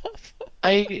and stuff.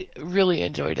 I really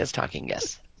enjoyed his talking,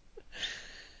 yes.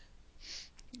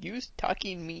 Use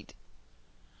talking meat.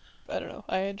 I don't know.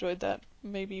 I enjoyed that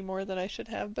maybe more than I should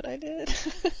have, but I did.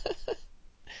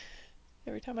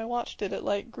 Every time I watched it,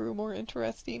 it grew more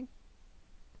interesting.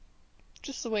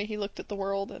 Just the way he looked at the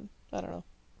world, and I don't know.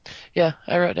 Yeah,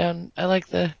 I wrote down, I like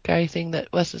the guy thing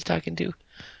that Wes is talking to.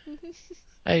 Mm-hmm.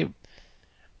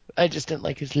 I just didn't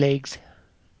like his legs.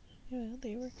 Yeah,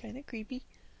 they were kind of creepy.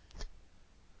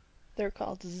 They're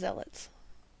called zealots,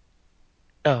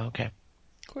 Oh, okay.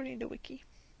 according to Wiki.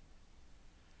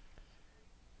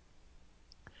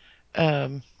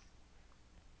 I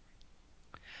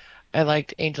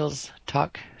liked Angel's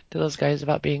talk to those guys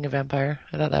about being a vampire.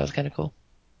 I thought that was kind of cool.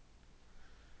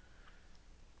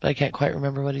 But I can't quite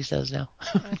remember what he says now.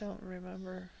 I don't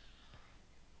remember.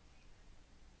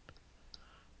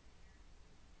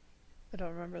 I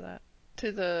don't remember that.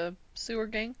 To the sewer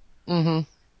gang? Mm-hmm.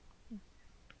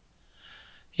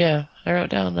 Yeah, I wrote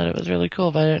down that it was really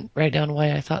cool, but I didn't write down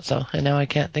why I thought so, and now I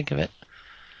can't think of it.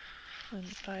 And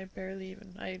I barely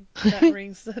even. That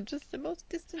rings just the most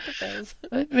distant of bells.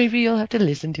 Maybe you'll have to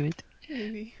listen to it.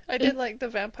 Maybe. I did like the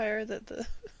vampire that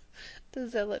the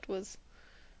zealot was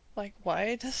like,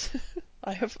 why does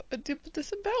I have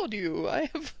disemboweled you? I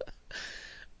have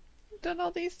done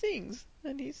all these things,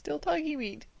 and he's still talking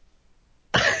meat.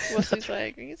 Wesley's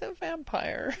like, he's a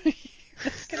vampire.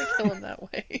 That's gonna kill him that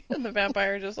way. And the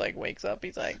vampire just like wakes up.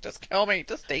 He's like, just kill me,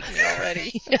 just take me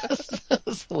already. Yes, that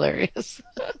was hilarious.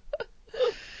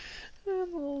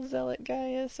 And the little zealot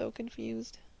guy is so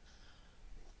confused.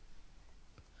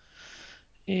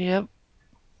 Yep.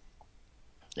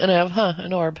 And I have,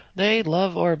 an orb. They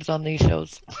love orbs on these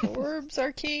shows. Orbs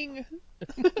are king.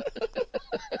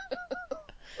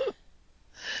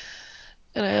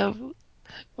 And I have,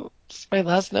 my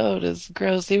last note is,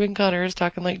 gross, even Connor is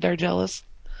talking like Dargelis.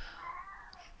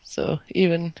 So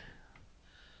even,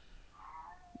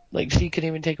 like, she can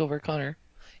even take over Connor.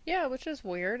 Yeah, which is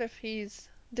weird if he's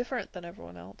different than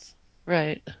everyone else.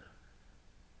 Right.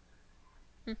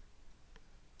 I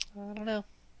don't know.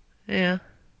 Yeah.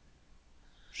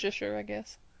 Shisher, I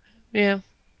guess. Yeah.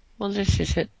 We'll just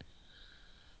shush it.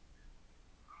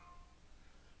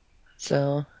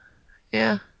 So,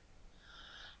 yeah.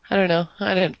 I don't know.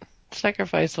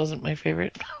 Sacrifice wasn't my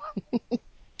favorite.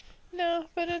 No,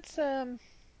 but it's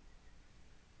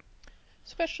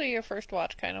especially your first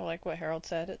watch, kind of like what Harold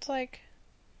said. It's like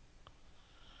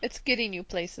it's getting you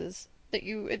places that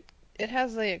it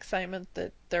has the excitement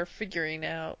that they're figuring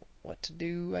out what to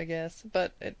do, I guess.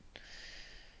 But I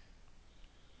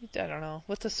don't know,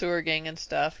 with the sewer gang and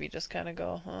stuff, you just kind of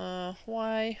go,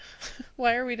 why?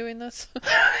 Why are we doing this?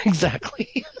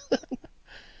 Exactly.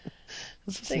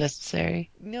 Is this They,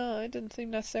 necessary? no, it didn't seem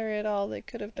necessary at all. They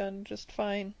could have done just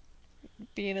fine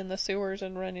being in the sewers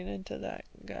and running into that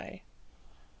guy.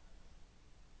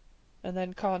 And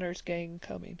then Connor's gang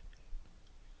coming.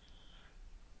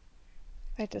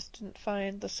 I just didn't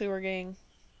find the sewer gang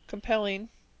compelling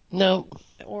No,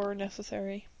 or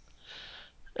necessary.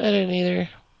 I didn't either.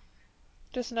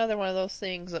 Just another one of those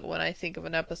things that when I think of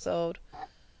an episode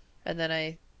and then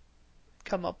I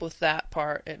come up with that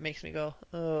part, it makes me go,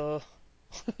 oh.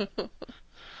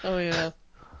 Oh yeah.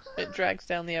 It drags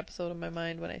down the episode in my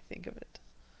mind when I think of it.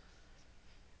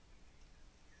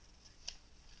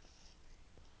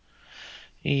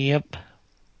 Yep.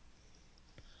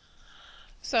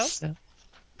 So,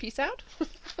 peace out.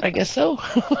 I guess so.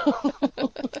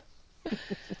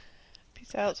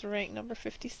 Peace out's ranked number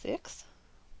 56.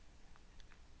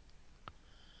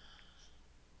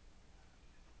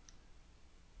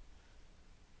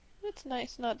 It's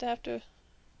nice not to have to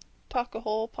talk a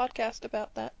whole podcast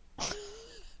about that.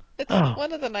 It's Oh.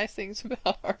 one of the nice things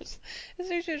about ours is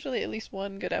there's usually at least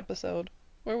one good episode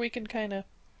where we can kind of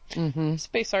Mm-hmm.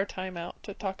 space our time out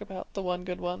to talk about the one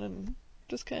good one and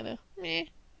just kind of meh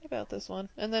about this one,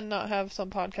 and then not have some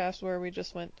podcast where we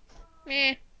just went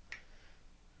meh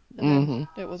and then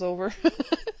it was over.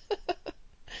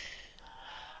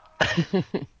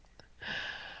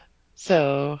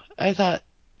 So I thought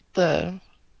well,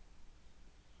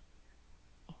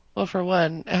 for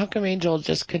one, how come Angel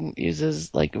just couldn't use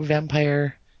his like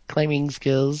vampire climbing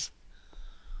skills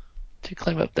to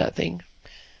climb up that thing?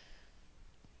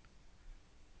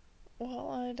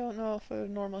 Well, I don't know if a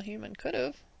normal human could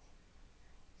have.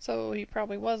 So he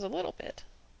probably was a little bit.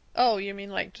 Oh, you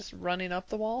mean like just running up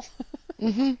the wall?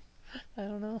 Mm-hmm. I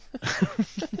don't know.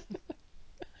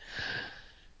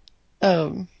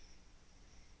 Um,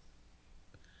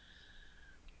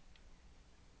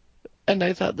 and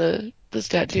I thought the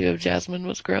statue of Jasmine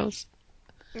was gross.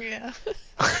 Yeah.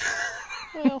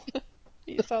 Well,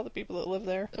 you saw the people that live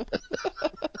there.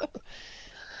 It's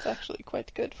actually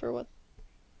quite good for what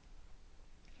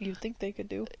you'd think they could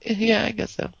do. Yeah, I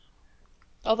guess so.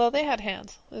 Although they had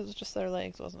hands. It was just their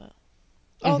legs, wasn't it?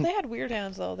 Oh, they had weird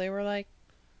hands, though. They were like,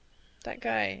 that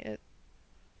guy,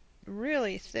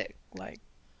 really thick, like,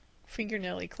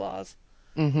 fingernail-y claws.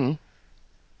 Mm-hmm.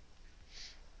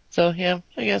 So, yeah,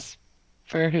 I guess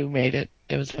for who made it,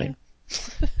 it was fine.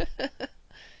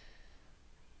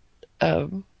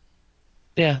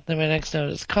 Yeah, then my next note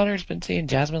is Connor's been seeing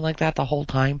Jasmine like that the whole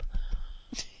time.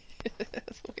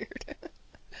 That's weird.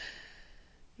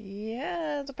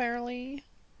 Yes, apparently.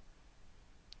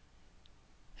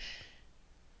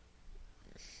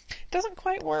 Doesn't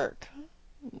quite work.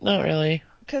 Not really.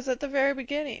 Because at the very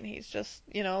beginning, he's just,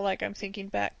 like I'm thinking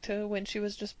back to when she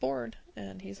was just born,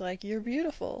 and he's like, "You're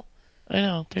beautiful." I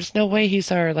know. There's no way he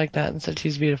saw her like that and said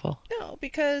she's beautiful. No,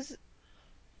 because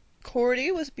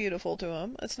Cordy was beautiful to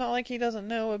him. It's not like he doesn't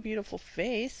know a beautiful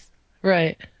face.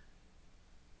 Right.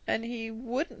 And he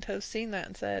wouldn't have seen that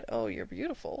and said, "Oh, you're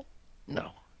beautiful."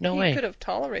 No. No He way. could have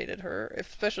tolerated her,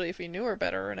 especially if he knew her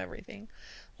better and everything.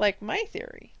 Like my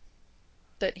theory,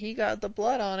 that he got the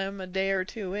blood on him a day or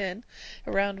two in,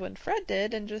 around when Fred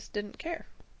did, and just didn't care.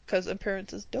 Because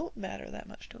appearances don't matter that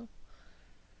much to him.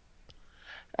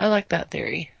 I like that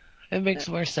theory. It makes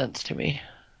more sense to me.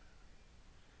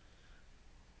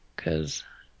 Cause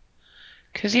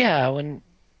yeah,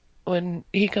 when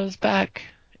he comes back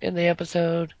in the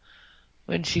episode,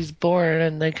 when she's born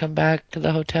and they come back to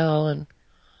the hotel and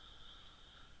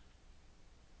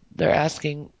they're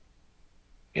asking,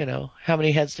 how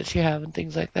many heads did she have and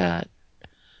things like that,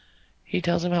 he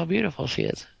tells him how beautiful she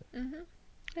is. Mm-hmm.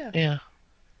 Yeah.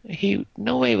 Yeah.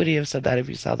 No way would he have said that if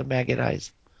he saw the maggot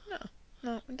eyes.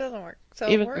 No, it doesn't work. So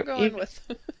we're going with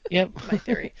Yep. my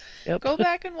theory. Yep. Go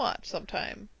back and watch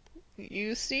sometime.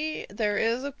 You see, there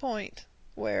is a point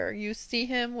where you see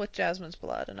him with Jasmine's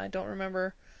blood, and I don't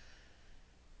remember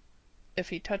if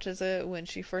he touches it when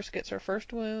she first gets her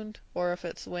first wound, or if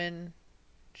it's when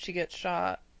she gets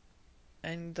shot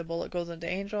and the bullet goes into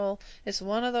Angel. It's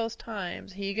one of those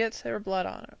times he gets her blood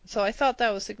on him. So I thought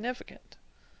that was significant.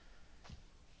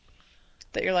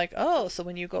 That you're like, oh, so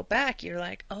when you go back, you're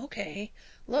like, okay,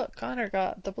 look, Connor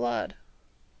got the blood.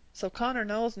 So Connor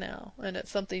knows now, and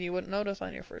it's something you wouldn't notice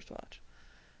on your first watch.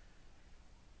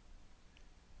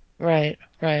 Right.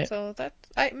 So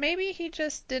maybe he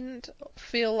just didn't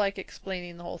feel like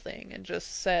explaining the whole thing and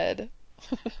just said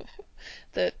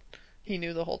that he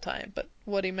knew the whole time. But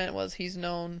what he meant was he's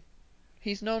known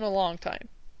a long time,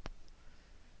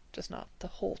 just not the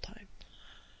whole time.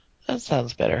 That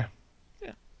sounds better.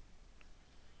 Yeah.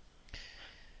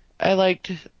 I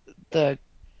liked the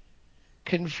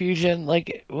confusion,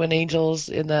 like when Angel's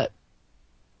in that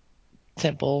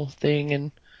temple thing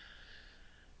and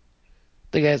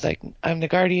the guy's like, I'm the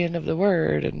guardian of the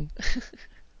word, and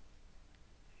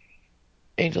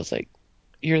Angel's like,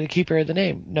 you're the keeper of the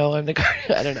name. No, I'm the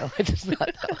guardian. I don't know. I just thought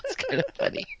that was kind of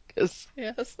funny because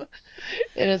Yes.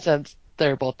 in a sense,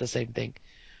 they're both the same thing.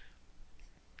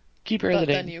 Keeper of the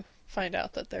But then name. you find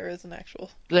out that there is an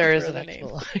actual There keeper is of an the actual.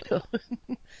 name. I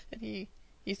know. And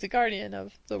he's the guardian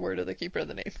of the word of the keeper of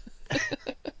the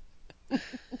name.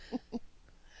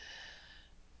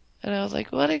 And I was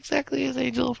like, what exactly is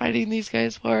Angel fighting these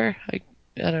guys for? I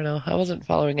don't know. I wasn't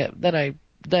following it. Then I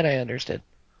understood.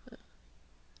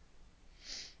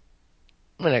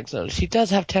 My next note, she does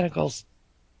have tentacles.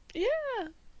 Yeah,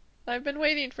 I've been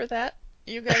waiting for that.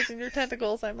 You guys and your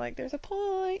tentacles. I'm like, there's a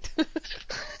point.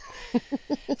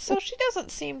 So she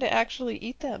doesn't seem to actually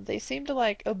eat them. They seem to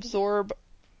like absorb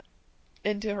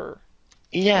into her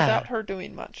Yeah. without her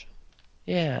doing much.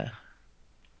 Yeah.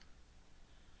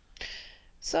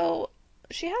 So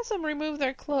she has them remove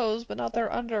their clothes, but not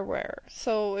their underwear.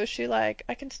 So is she like,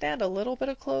 I can stand a little bit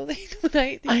of clothing when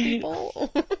I eat these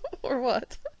people? Or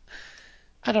what?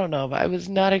 I don't know, but I was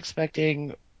not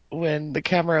expecting when the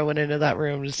camera went into that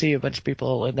room to see a bunch of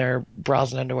people in their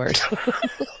bras and underwear.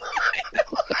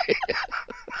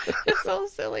 It's so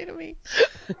silly to me.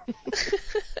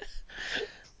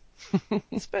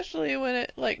 Especially when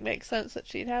it like makes sense that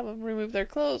she'd have them remove their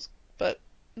clothes, but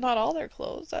not all their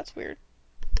clothes. That's weird.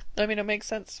 I mean, it makes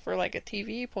sense for like a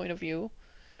TV point of view,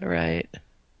 Right.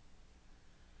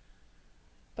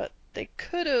 but they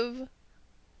could have.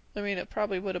 I mean, it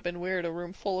probably would have been weird, a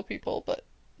room full of people, but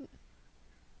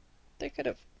they could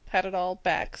have had it all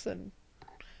backs and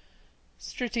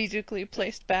strategically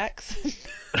placed backs.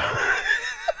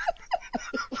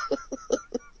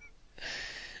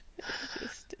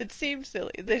 It seemed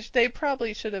silly. They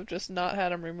probably should have just not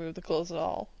had him remove the clothes at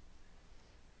all.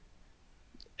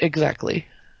 Exactly.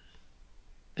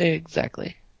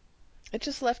 Exactly. It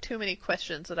just left too many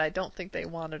questions that I don't think they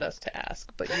wanted us to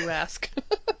ask, but you ask.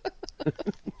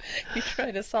 You try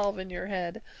to solve in your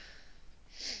head.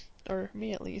 Or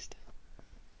me at least.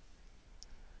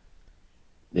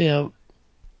 Yeah.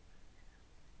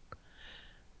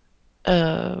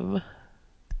 Um.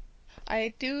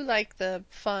 I do like the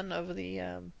fun of the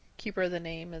Keeper of the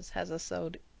Name has a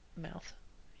sewed mouth.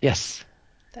 Yes.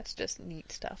 That's just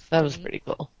neat stuff. That for was me. pretty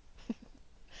cool.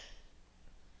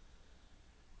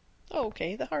 Oh,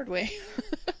 okay, the hard way.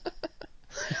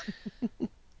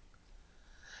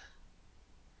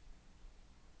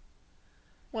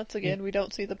 Once again, we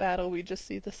don't see the battle, we just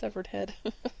see the severed head.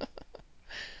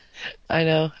 I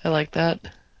know. I like that.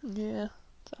 Yeah,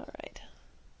 it's alright.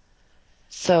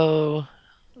 So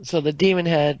the demon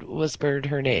head whispered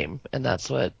her name, and that's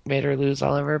what made her lose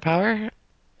all of her power?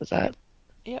 Was that?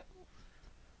 Yep.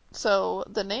 So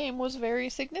the name was very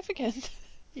significant.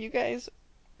 You guys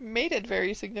made it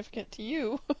very significant to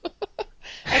you.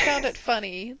 I found it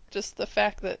funny, just the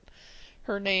fact that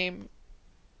her name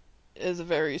is a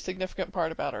very significant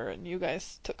part about her, and you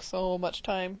guys took so much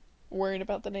time worrying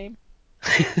about the name.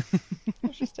 It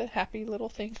was just a happy little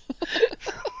thing.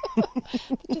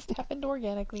 It just happened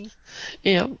organically.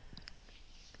 Yep.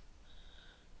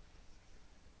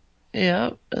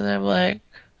 Yep. And I'm like,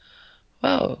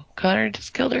 whoa, Connor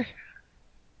just killed her?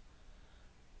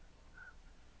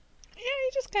 Yeah,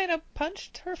 he just kind of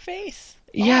punched her face.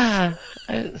 Yeah. Off.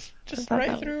 I Just thought right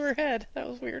that through her head. That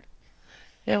was weird.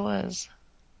 It was.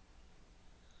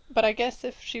 But I guess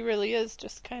if she really is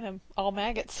just kind of all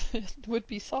maggots, it would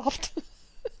be soft.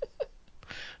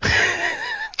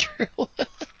 True.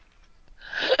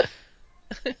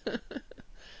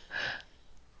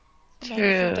 Maggots have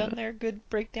True. done their good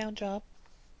breakdown job.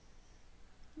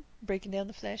 Breaking down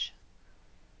the flesh.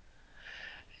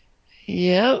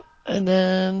 Yep. And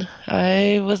then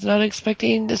I was not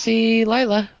expecting to see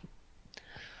Lila.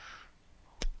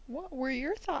 What were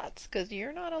your thoughts? Because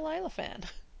you're not a Lila fan.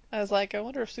 I was like, I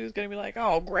wonder if Sue's going to be like,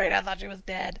 oh, great, I thought she was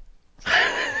dead.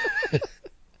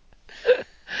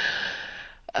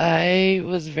 I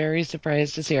was very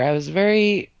surprised to see her. I was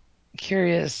very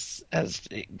curious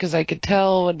because I could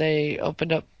tell when they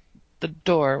opened up the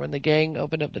door, when the gang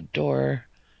opened up the door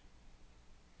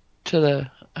to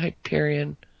the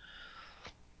Hyperion,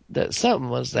 that something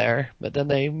was there, but then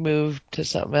they moved to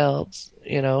something else,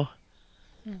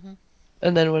 Mm-hmm.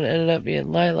 And then when it ended up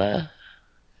being Lila,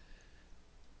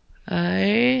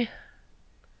 I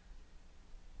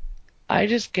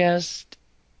just guessed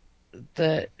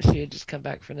that she had just come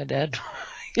back from the dead,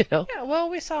 Yeah, well,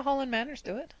 we saw Holland Manners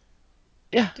do it.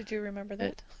 Yeah, Did you remember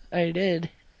that? I did.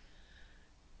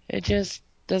 It just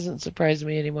doesn't surprise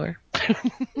me anymore.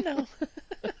 No.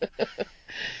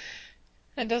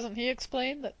 And doesn't he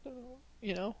explain that,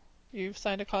 you've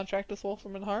signed a contract with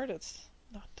Wolfram and Hart? It's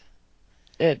not.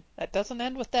 It That doesn't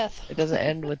end with death. It doesn't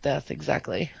end with death,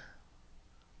 exactly.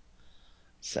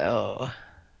 So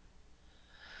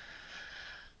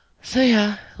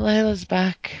yeah, Lila's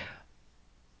back.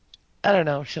 I don't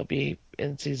know if she'll be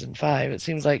in season 5. It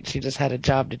seems like she just had a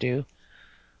job to do.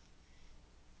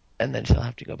 And then she'll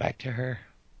have to go back to her.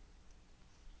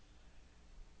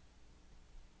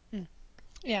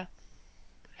 Yeah.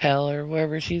 Hell or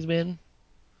wherever she's been.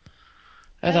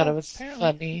 I thought it was Apparently.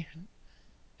 funny.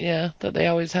 Yeah, that they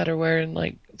always had her wearing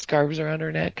like scarves around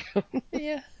her neck.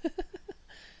 Yeah.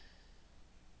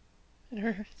 And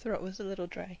her throat was a little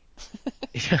dry.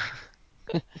 Yeah.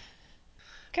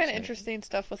 Kind of interesting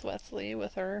stuff with Wesley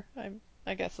with her.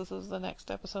 I guess this is the next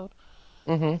episode.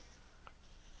 Mhm.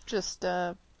 Just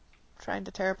trying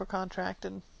to tear up her contract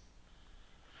and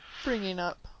bringing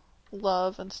up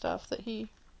love and stuff that he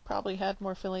probably had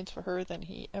more feelings for her than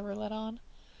he ever let on.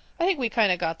 I think we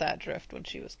kind of got that drift when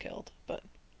she was killed, but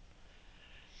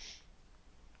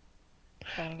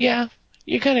I don't know. Yeah,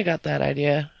 you kind of got that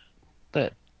idea.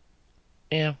 But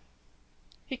yeah,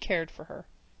 He cared for her.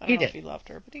 I he don't know if did. he loved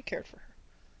her, but he cared for her.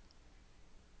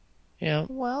 Yeah.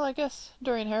 Well, I guess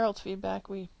during Harold's feedback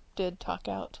we did talk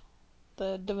out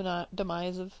the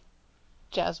demise of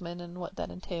Jasmine and what that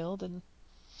entailed and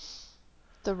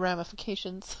the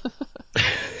ramifications.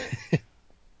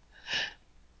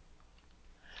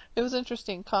 It was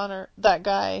interesting, Connor, that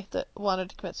guy that wanted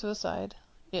to commit suicide,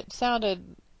 it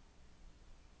sounded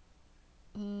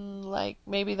like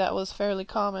maybe that was fairly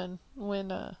common.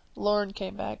 When Lauren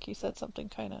came back, he said something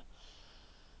kind of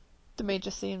that made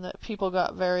you seem that people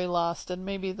got very lost, and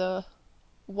maybe the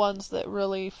ones that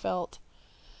really felt,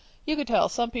 you could tell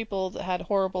some people that had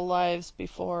horrible lives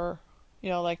before,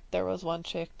 like there was one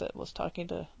chick that was talking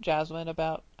to Jasmine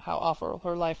about how awful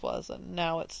her life was, and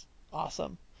now it's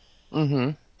awesome.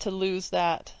 Mhm. To lose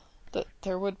that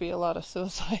there would be a lot of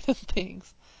suicide and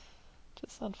things.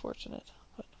 Just unfortunate.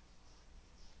 But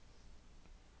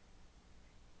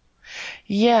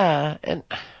Yeah, and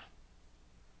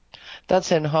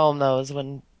that's in Home though, is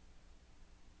when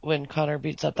Connor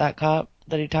beats up that cop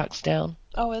that he talks down.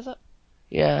 oh, is it?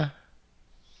 Yeah,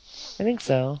 I think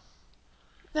so.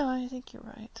 No, I think you're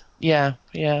right. Yeah,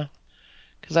 yeah.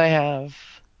 Because I have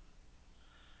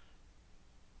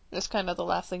It's kind of the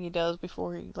last thing he does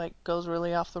before he goes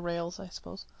really off the rails, I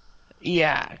suppose.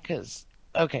 Yeah,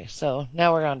 okay, so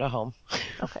now we're on to home.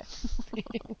 Okay.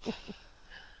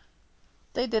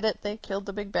 They did it. They killed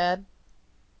the big bad.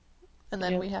 And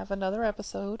then Yep. we have another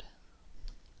episode,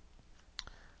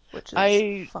 which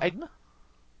is fun.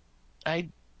 I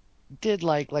did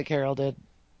like Carol did,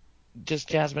 just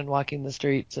Jasmine walking the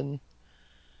streets and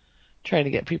trying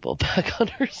to get people back on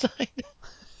her side.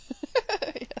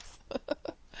 Yes.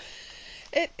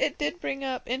 It did bring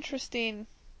up interesting.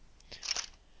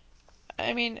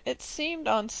 I mean, it seemed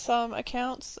on some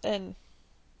accounts, and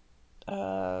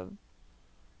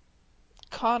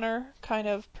Connor kind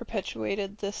of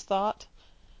perpetuated this thought.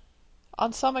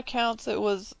 On some accounts, it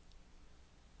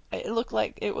looked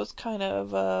like it was kind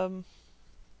of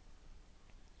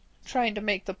trying to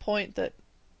make the point that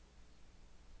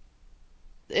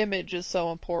image is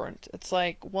so important. It's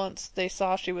like once they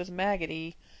saw she was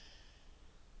maggoty,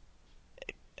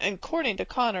 and according to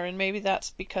Connor, and maybe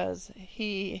that's because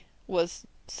he was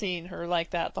seeing her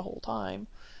like that the whole time,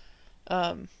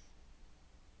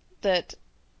 that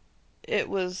it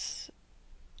was,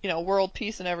 world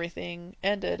peace and everything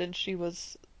ended, and she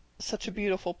was such a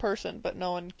beautiful person, but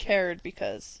no one cared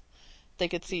because they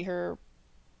could see her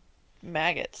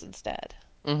maggots instead.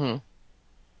 Mm-hmm.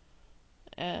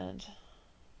 And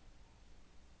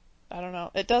I don't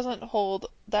know.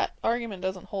 That argument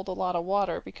doesn't hold a lot of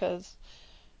water, because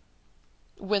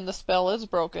when the spell is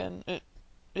broken,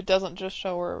 it doesn't just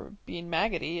show her being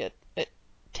maggoty. It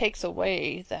takes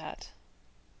away that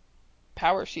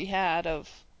power she had of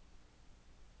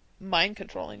mind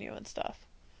controlling you and stuff.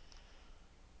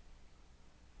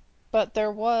 But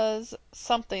there was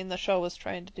something the show was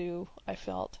trying to do, I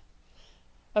felt,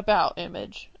 about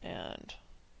image, and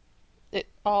it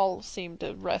all seemed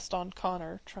to rest on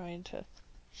Connor trying to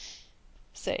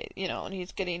say, and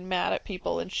he's getting mad at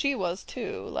people, and she was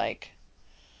too, like,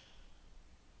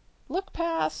 look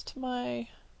past my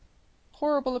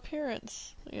horrible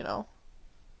appearance,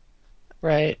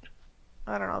 Right.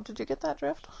 I don't know, did you get that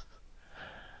drift?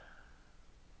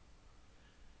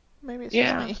 Maybe it's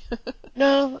Yeah. just me.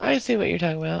 No, I see what you're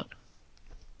talking about.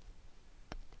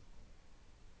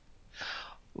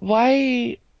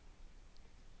 Why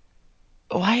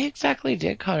exactly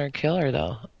did Connor kill her,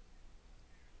 though?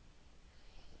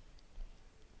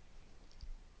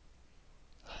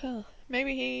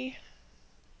 Maybe he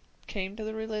came to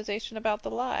the realization about the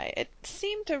lie. It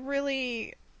seemed to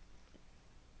really...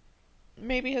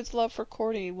 Maybe his love for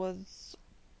Cordy was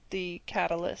the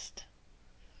catalyst.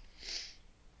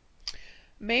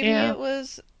 Maybe Yeah. it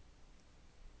was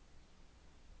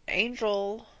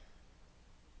Angel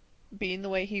being the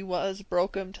way he was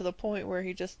broke him to the point where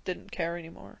he just didn't care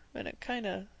anymore. And it kind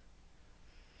of...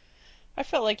 I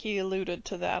felt like he alluded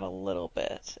to that a little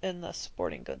bit in the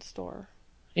sporting goods store.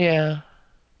 Yeah.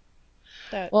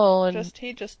 That Well, and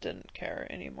he just didn't care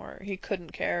anymore. He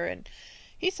couldn't care, and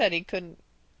he said he couldn't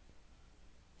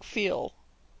feel.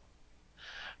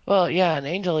 yeah, and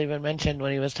Angel even mentioned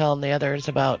when he was telling the others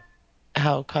about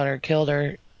how Connor killed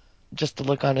her, just the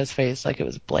look on his face, like it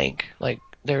was blank, like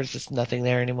there was just nothing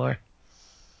there anymore.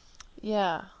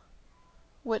 Yeah.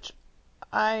 Which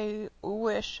I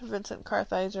wish Vincent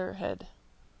Kartheiser had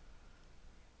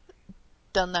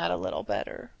done that a little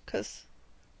better, because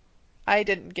I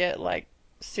didn't get, like,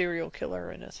 serial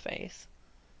killer in his face.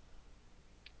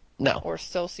 No. Or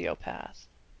sociopath.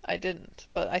 I didn't.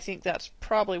 But I think that's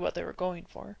probably what they were going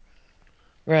for.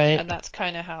 Right. And that's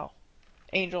kind of how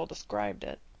Angel described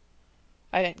it.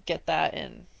 I didn't get that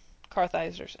in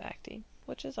Kartheiser's acting,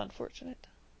 which is unfortunate.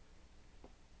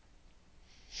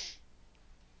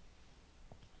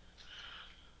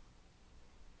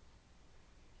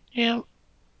 Yeah.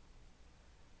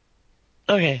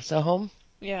 Okay, so home?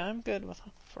 Yeah, I'm good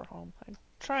for home. I'm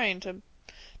trying to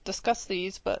discuss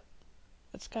these, but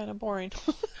it's kind of boring.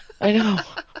 I know.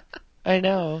 I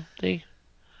know.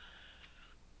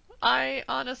 I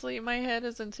honestly, my head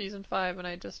is in season 5, and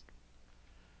I want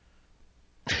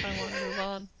to move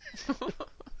on.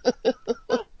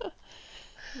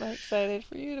 I'm excited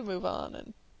for you to move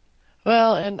on.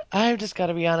 Well, and I've just got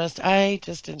to be honest, I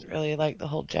just didn't really like the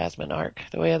whole Jasmine arc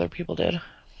the way other people did.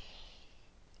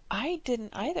 I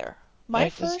didn't either. I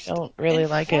just don't really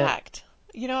like it. In fact,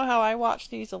 you know how I watched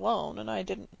these alone, and I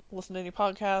didn't listen to any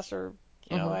podcasts, or,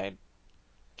 Mm-hmm. I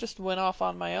just went off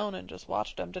on my own and just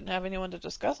watched them, didn't have anyone to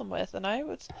discuss them with, and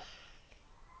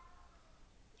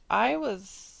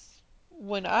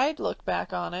when I look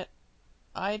back on it,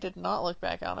 I did not look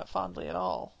back on it fondly at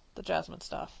all, the Jasmine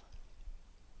stuff.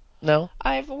 No?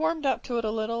 I've warmed up to it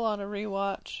a little on a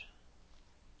rewatch,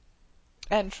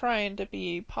 and trying to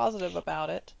be positive about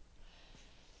it.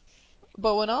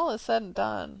 But when all is said and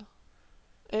done,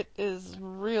 it is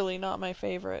really not my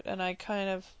favorite, and I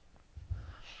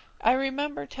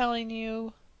remember telling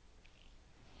you,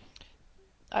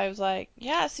 I was like,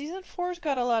 yeah, season 4's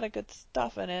got a lot of good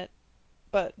stuff in it,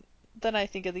 but then I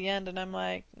think of the end and I'm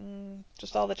like,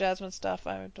 just all the Jasmine stuff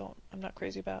I'm not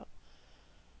crazy about.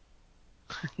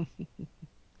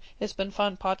 It's been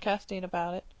fun podcasting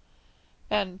about it,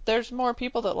 and there's more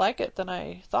people that like it than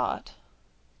I thought,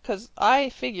 because I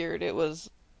figured it was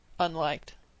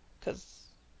unliked, because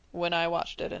when I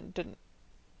watched it and didn't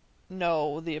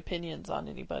know the opinions on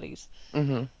anybody's,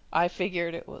 Mm-hmm. I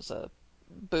figured it was a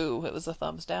boo, it was a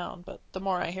thumbs down, but the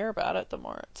more I hear about it, the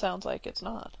more it sounds like it's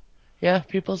not. Yeah,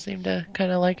 people seem to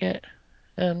kind of like it,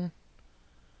 and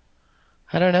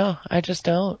I don't know. I just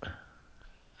don't.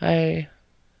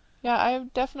 Yeah, I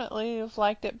definitely have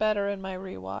liked it better in my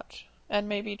rewatch, and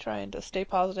maybe trying to stay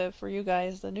positive for you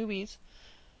guys, the newbies,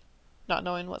 not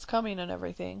knowing what's coming and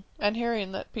everything, and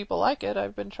hearing that people like it.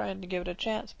 I've been trying to give it a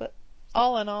chance, but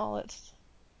all in all, it's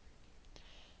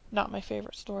not my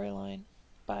favorite storyline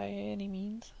by any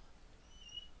means.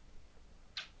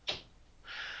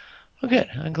 Well, good.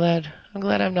 I'm glad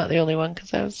I'm not the only one,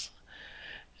 because I was,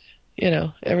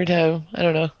 every time, I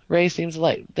don't know, Ray seems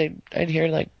like I'd hear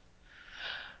like,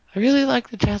 I really like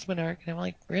the Jasmine arc, and I'm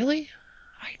like, really?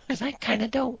 Because I kind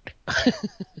of don't.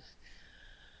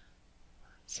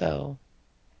 So,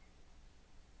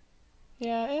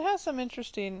 Yeah, it has some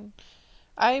interesting.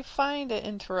 I find it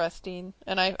interesting,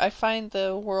 and I find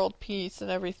the world peace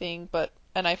and everything, the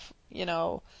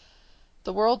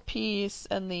world peace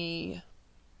and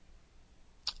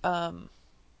um,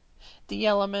 the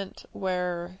element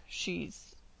where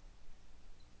she's,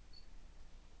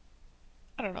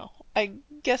 I don't know, I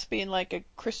guess being like a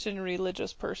Christian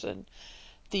religious person,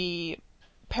 the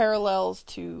parallels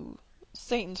to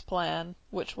Satan's plan,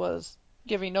 which was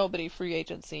giving nobody free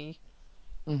agency.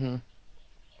 hmm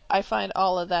I find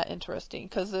all of that interesting,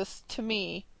 because this, to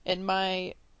me, in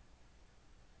my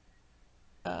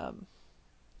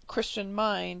Christian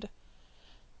mind,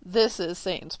 this is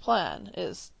Satan's plan,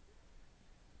 is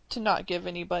to not give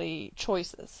anybody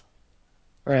choices.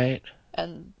 right,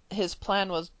 And his plan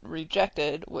was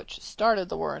rejected, which started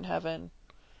the war in heaven,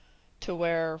 to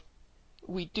where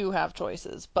we do have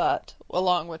choices, but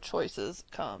along with choices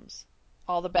comes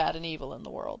all the bad and evil in the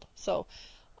world. So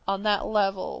on that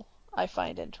level, I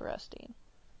find interesting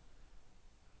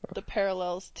the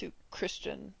parallels to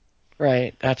Christian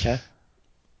right, gotcha.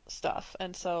 stuff.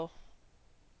 And so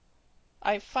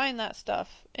I find that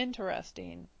stuff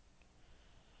interesting,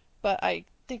 but I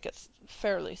think it's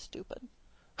fairly stupid.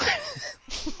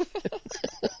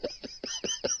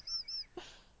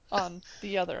 On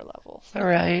the other levels.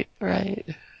 Right, right.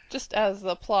 Just as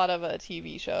the plot of a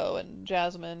TV show, and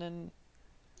Jasmine and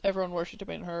everyone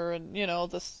worshiping her, and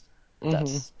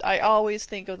hmm I always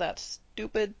think of that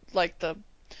stupid, like the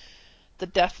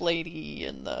deaf lady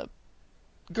and the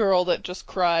girl that just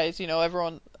cries,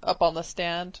 everyone up on the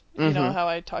stand. You know hmm how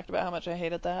I talked about how much I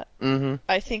hated that? hmm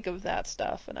I think of that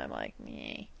stuff and I'm like,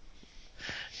 meh.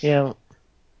 Yeah,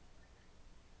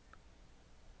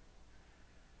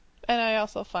 And I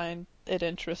also find it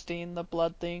interesting, the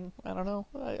blood thing. I don't know.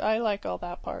 I like all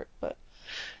that part, but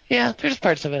yeah, there's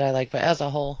parts of it I like, but as a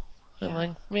whole, I'm yeah.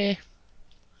 like, meh,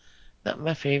 not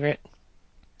my favorite.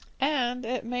 And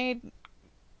it made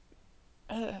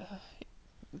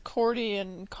Cordy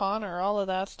and Connor, all of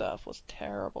that stuff was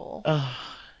terrible Oh,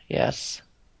 yes.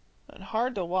 and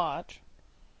hard to watch.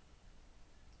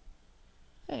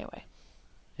 Anyway,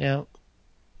 Yeah.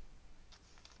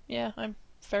 yeah, I'm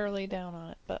fairly down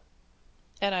on it,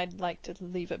 and I'd like to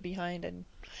leave it behind. And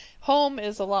Home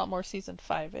is a lot more season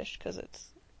 5-ish, because it's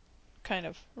kind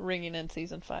of ringing in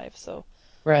season 5, so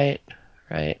Right,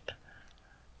 right.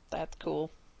 that's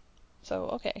cool. So,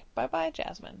 okay, bye-bye,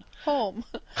 Jasmine. Home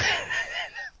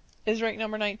is ranked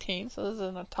number 19, so this is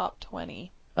in the top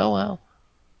 20. Oh, wow.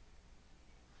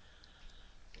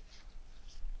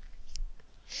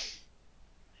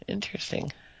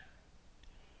 Interesting.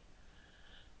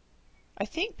 I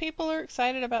think people are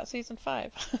excited about season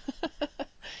 5.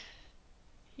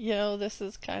 This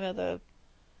is kind of the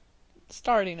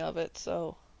starting of it,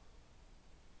 so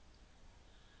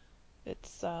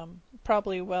it's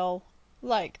probably well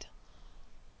liked,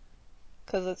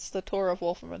 because it's the tour of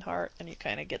Wolfram and Hart, and you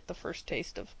kind of get the first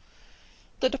taste of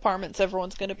the departments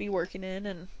everyone's going to be working in,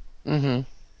 and hmm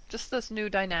just this new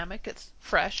dynamic. It's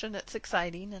fresh and it's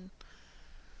exciting, and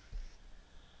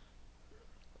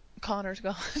Connor's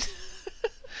gone.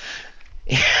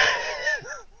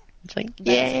 It's like, That's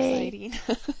yay. exciting.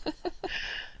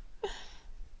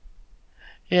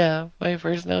 Yeah, my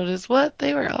first note is, what?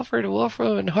 They were offered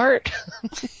Wolfram and Hart?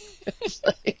 It's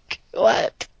like,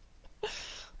 what?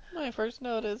 My first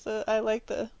note is I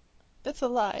like it's a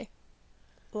lie.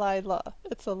 Lila.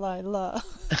 It's a Lila.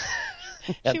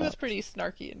 Yeah, She was pretty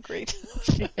snarky and great.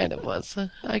 she kind of was.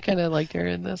 I kind of liked her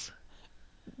in this.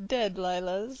 Dead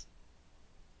Lila's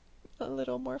a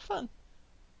little more fun.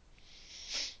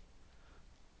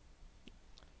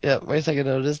 Yeah, my second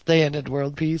note is, they ended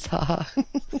world peace, haha.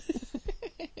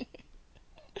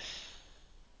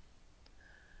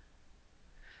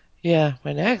 Yeah,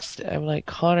 my next, I'm like,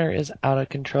 Connor is out of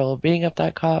control. Beating up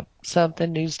that cop,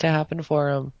 something needs to happen for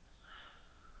him.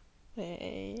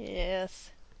 Yes.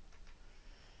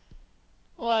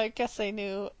 Well, I guess they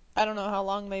knew. I don't know how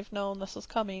long they've known this was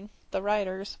coming, the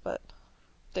writers, but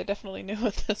they definitely knew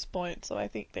at this point, so I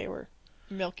think they were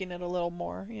milking it a little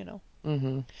more,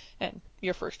 Mm-hmm. And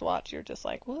your first watch, you're just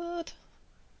like, what?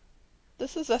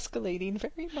 This is escalating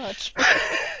very much.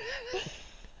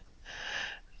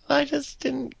 I just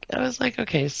didn't, I was like,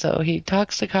 okay, so he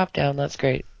talks the cop down, that's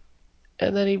great.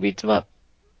 And then he beats him up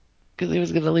because he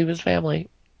was going to leave his family.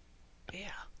 Yeah.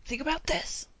 Think about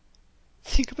this.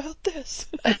 Think about this.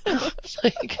 I know, it's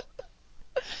like,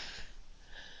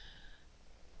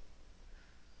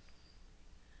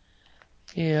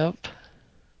 yep.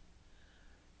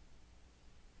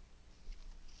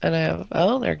 And I have,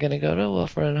 oh, they're going to go to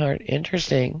Wolfram and Hart.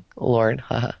 Interesting. Lord,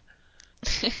 haha.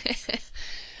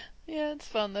 Yeah, it's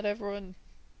fun that everyone.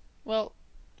 Well,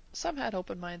 some had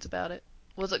open minds about it.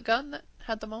 Was it Gunn that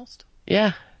had the most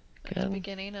Yeah. at the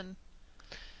beginning, and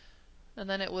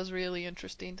then it was really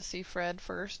interesting to see Fred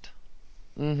first,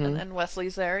 Mm-hmm. and then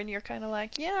Wesley's there, and you're kind of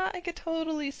like, yeah, I could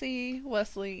totally see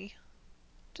Wesley.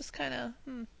 Just kind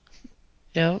of.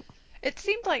 Yep. It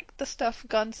seemed like the stuff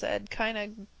Gunn said kind of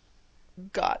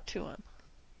got to him,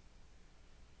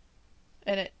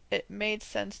 and it made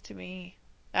sense to me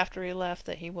after he left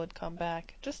that he would come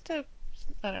back. Just to,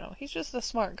 I don't know, he's just a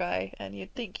smart guy, and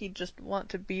you'd think he'd just want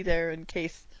to be there in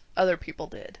case other people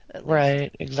did, at least.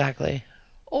 Right, exactly.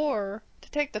 Or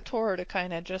to take the tour to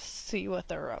kind of just see what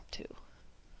they're up to.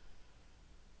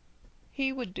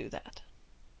 He would do that.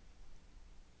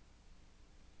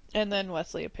 And then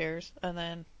Wesley appears, and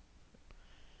then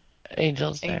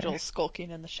Angel's there. Angel's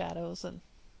skulking in the shadows, and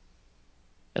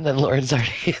And then Lauren's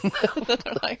already in them. then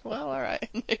they're like, well, alright.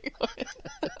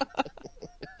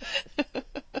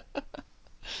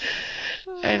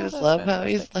 I just love how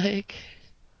he's like,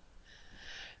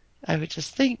 I would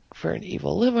just think for an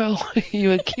evil limo, you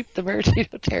would keep the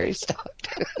Bertino Terry stocked.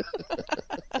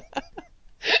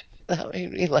 That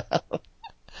made me laugh.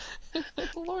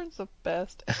 Lauren's the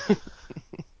best.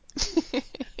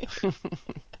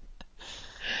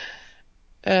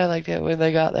 And I liked it when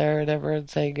they got there and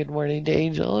everyone's saying good morning to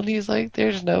Angel, and he's like,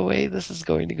 there's no way this is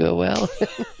going to go well.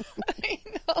 I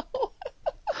know.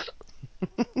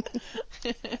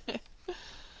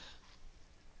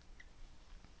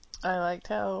 I liked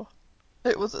how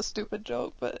it was a stupid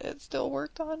joke, but it still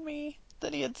worked on me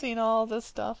that he had seen all this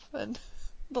stuff, and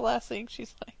the last thing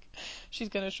she's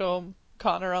gonna show him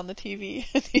Connor on the TV,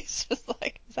 and he's just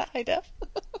like, is that high def?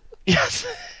 Yes.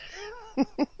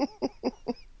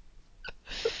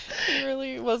 He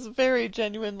really was very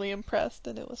genuinely impressed,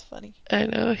 and it was funny. I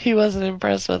know. He wasn't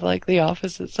impressed with, like, the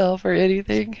office itself or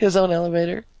anything, his own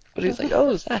elevator. But he's like, oh,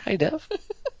 is that high def?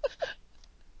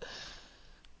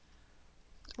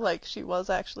 Like she was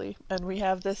actually, and we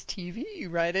have this TV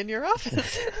right in your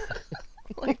office.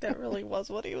 Like that really was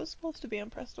what he was supposed to be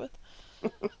impressed with.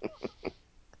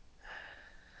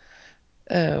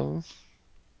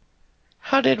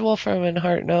 How did Wolfram and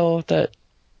Hart know that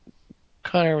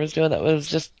Connor was doing that? Was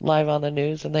just live on the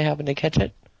news and they happened to catch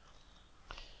it?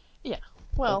 Yeah,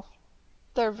 well,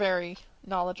 they're very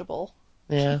knowledgeable.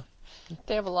 Yeah.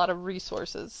 They have a lot of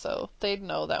resources, so they'd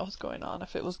know that was going on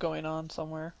if it was going on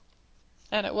somewhere.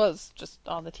 And it was just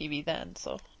on the TV then,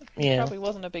 so it Yeah. probably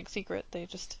wasn't a big secret. They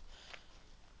just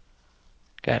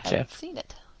Gotcha. hadn't seen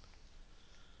it.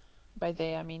 By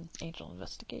they, I mean Angel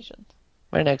Investigation.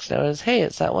 My next note is, hey,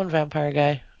 it's that one vampire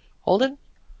guy. Holden?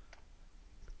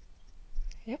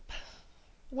 Yep.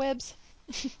 Webs.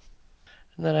 And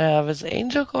then I have, is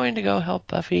Angel going to go help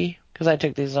Buffy? Because I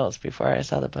took these notes before I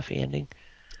saw the Buffy ending.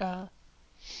 That's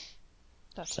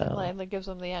So. Layla gives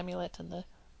them the amulet and the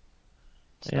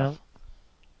Yeah. stuff.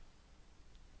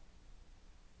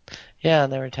 Yeah,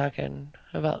 and they were talking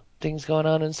about things going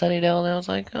on in Sunnydale, and I was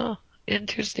like, oh,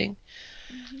 interesting.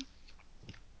 Mm-hmm.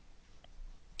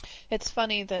 It's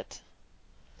funny that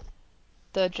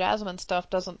the Jasmine stuff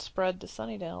doesn't spread to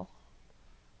Sunnydale.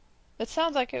 It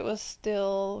sounds like it was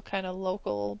still kind of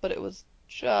local, but it was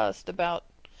just about.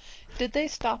 Did they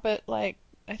stop it like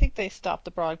I think they stopped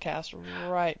the broadcast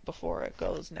right before it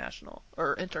goes national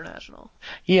or international.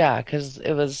 Yeah, because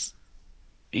it was,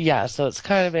 yeah, so it's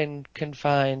kind of been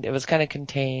confined. It was kind of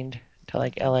contained to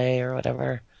like LA or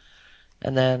whatever.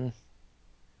 And then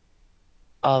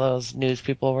all those news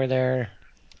people were there.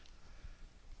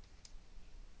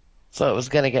 So it was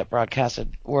going to get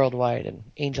broadcasted worldwide, and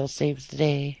Angel saves the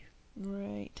day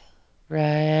Right.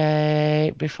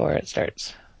 right before it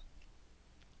starts.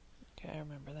 Okay, I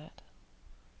remember that.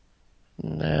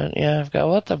 And then, yeah, I've got,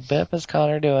 what the bip is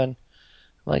Connor doing? I'm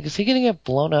like, is he going to get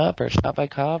blown up or shot by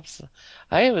cops?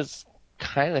 I was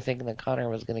kind of thinking that Connor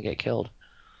was going to get killed.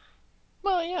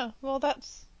 Well, yeah. Well,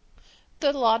 that's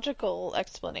the logical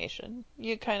explanation.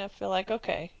 You kind of feel like,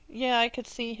 okay, yeah, I could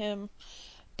see him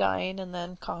dying and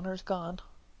then Connor's gone.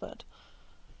 But,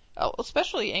 oh,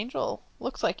 especially Angel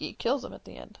looks like he kills him at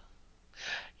the end.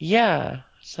 Yeah,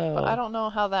 But I so, don't know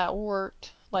how that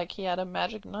worked. Like he had a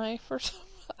magic knife or something.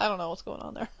 I don't know what's going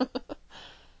on there.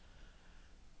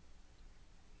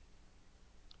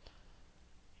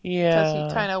 Because he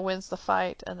yeah, kind of wins the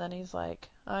fight and then he's like,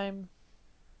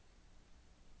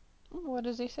 what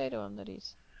does he say to him that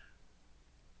he's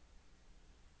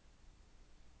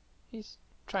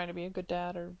trying to be a good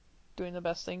dad or doing the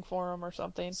best thing for him or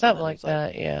something? And something then like he's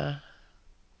like, that, yeah.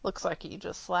 looks like he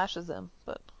just slashes him,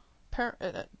 but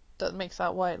it makes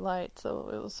that white light,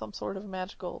 so it was some sort of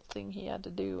magical thing he had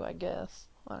to do, I guess.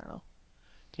 I don't know.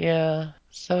 Yeah.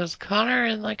 So is Connor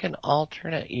in like an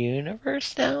alternate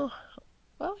universe now?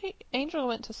 Well, Angel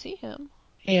went to see him.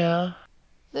 Yeah.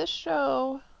 This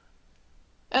show,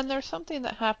 and there's something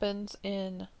that happens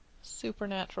in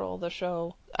Supernatural, the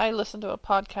show. I listened to a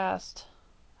podcast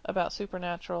about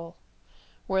Supernatural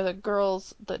where the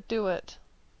girls that do it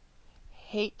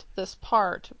hate this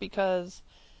part because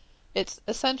it's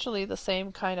essentially the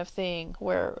same kind of thing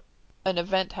where an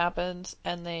event happens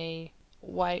and they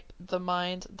wipe the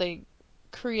mind, they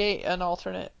create an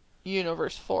alternate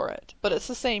universe for it, but it's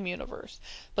the same universe.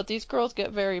 But these girls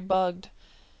get very bugged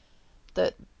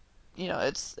that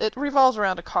it revolves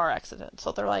around a car accident.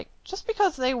 So they're like, just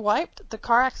because they wiped the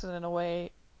car accident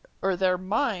away or their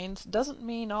minds doesn't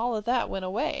mean all of that went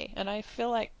away. And I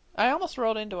feel like I almost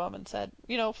wrote into them and said,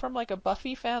 from like a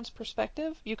Buffy fan's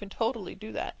perspective, you can totally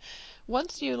do that.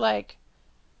 Once you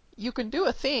can do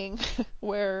a thing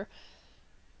where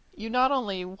you not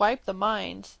only wipe the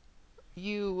minds,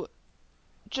 you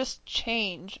just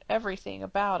change everything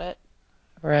about it.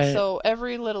 Right. So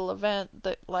every little event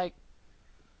that like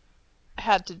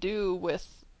had to do with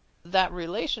that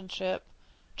relationship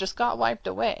just got wiped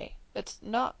away. It's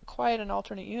not quite an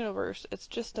alternate universe. It's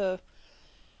just a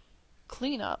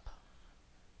cleanup.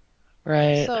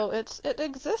 Right. So it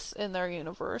exists in their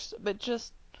universe, but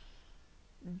just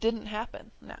didn't happen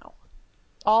now.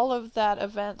 All of that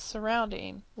event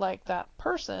surrounding like that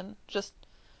person just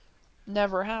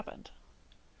never happened.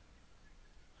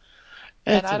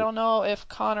 And It's I don't know if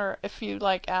Connor, if you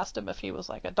like asked him if he was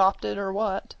like adopted or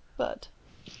what, but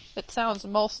it sounds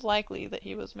most likely that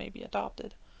he was maybe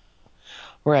adopted.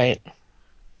 right.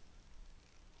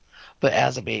 But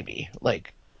as a baby,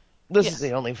 like this is Yes.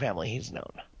 the only family he's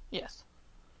known. Yes.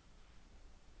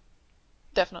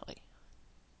 Definitely.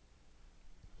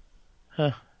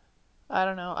 Huh. I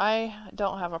don't know. I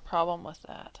don't have a problem with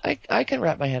that. I can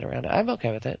wrap my head around it. I'm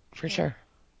okay with it, for Yeah. sure.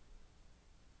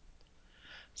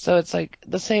 So it's like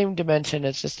the same dimension,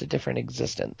 it's just a different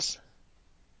existence.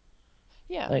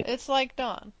 Yeah, Like, it's like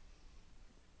Dawn.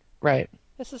 right,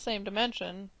 It's the same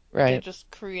dimension. They right. just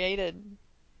created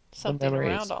The something around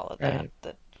memories. all of that. Right.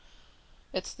 That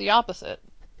it's the opposite.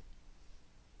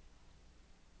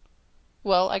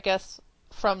 Well, I guess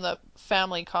from the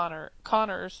family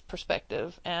Connor's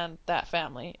perspective and that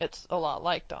family, it's a lot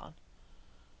like Dawn,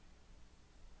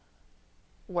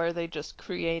 where they just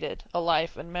created a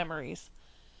life and memories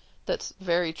that's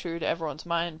very true to everyone's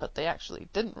mind, but they actually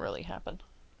didn't really happen.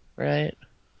 Right.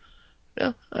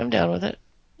 No, I'm down with it.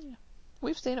 Yeah.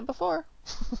 We've seen it before.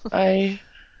 I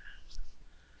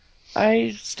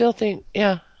I still think,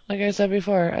 yeah, like I said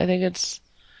before,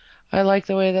 I like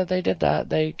the way that they did that.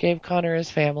 They gave Connor his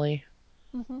family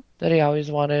Hmm. that he always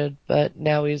wanted, but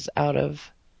now he's out of,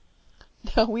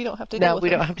 No, we don't have to deal now with we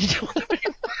him. don't have to deal with him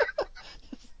anymore.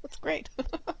 That's great.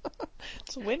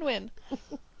 It's a win-win.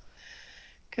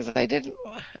 Because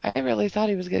I really thought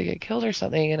he was going to get killed or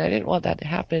something, and I didn't want that to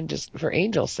happen just for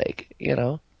Angel's sake, you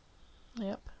know?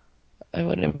 Yep. I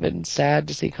wouldn't have been sad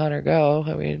to see Connor go.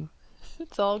 I mean,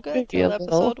 It's all good maybe a till little.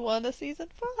 episode 1 of season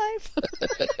 5.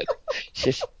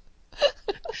 Shush.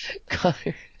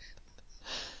 Connor,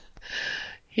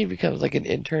 he becomes like an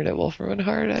intern at Wolfram and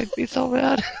Hart. I'd be so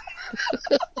mad.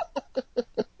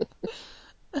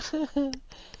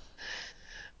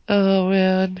 Oh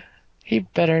man, he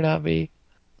better not be.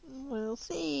 We'll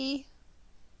see.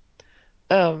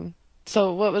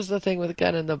 So what was the thing with the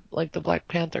gun and the Black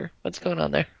Panther? What's going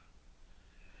on there?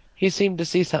 He seemed to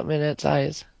see something in its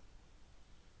eyes.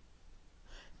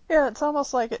 Yeah, it's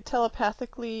almost like it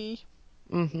telepathically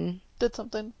Mm-hmm. did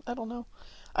something. I don't know.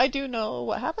 I do know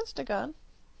what happens to Gunn.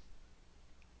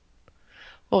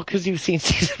 Well, because you've seen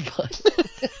season 1.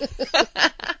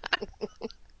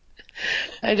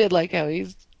 I did like how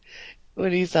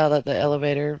when he saw that the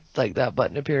elevator, like that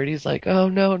button appeared, he's like, oh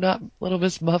no, not Little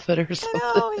Miss Muffet or I something.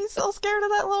 know, he's so scared of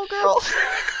that little girl.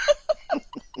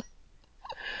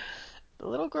 The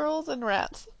little girls and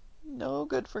rats. No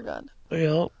good for Gunn.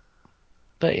 Yep.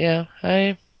 But yeah,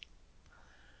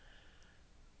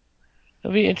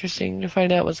 it'll be interesting to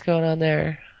find out what's going on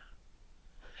there.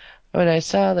 When I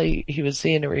saw that he was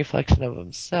seeing a reflection of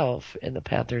himself in the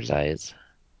Panther's eyes.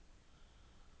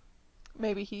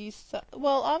 Maybe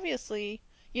well, obviously,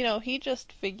 he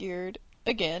just figured,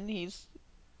 again, he's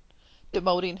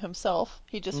demoting himself.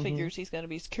 He just Mm-hmm. figures he's going to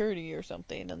be security or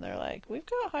something, and they're like, we've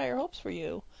got higher hopes for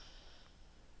you.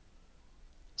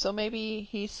 So maybe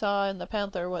he saw in the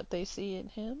Panther what they see in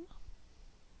him.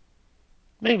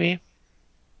 Maybe.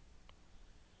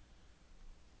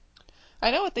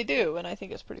 I know what they do, and I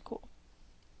think it's pretty cool.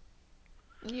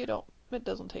 It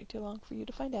doesn't take too long for you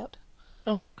to find out.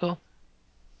 Oh, cool.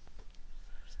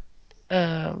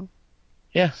 Yeah,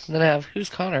 and then I have, who's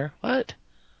Connor? What?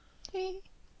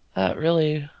 That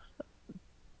really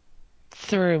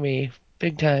threw me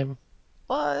big time.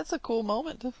 Well, it's a cool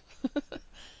moment.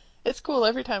 It's cool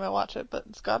every time I watch it, but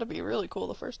it's got to be really cool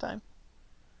the first time.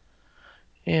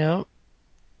 Yeah.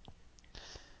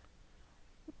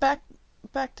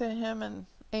 Back to him and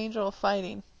Angel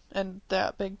fighting and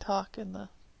that big talk in the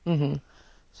Mm-hmm.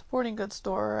 sporting goods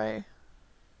store.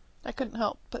 I couldn't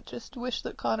help but just wish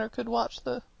that Connor could watch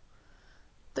the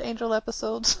Angel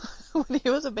episodes when he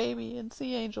was a baby and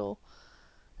see Angel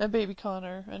and baby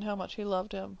Connor and how much he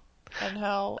loved him and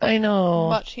how I know.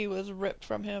 much he was ripped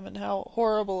from him and how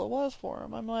horrible it was for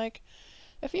him. I'm like,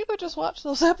 if you could just watch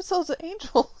those episodes of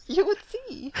Angel, you would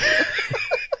see.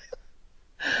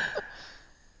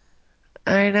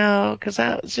 I know, because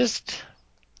that was just.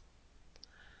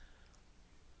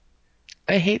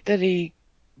 I hate that he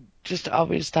just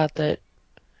always thought that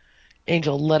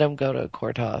Angel let him go to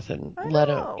Kortoth and I let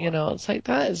him, know. it's like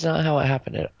that is not how it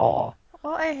happened at all.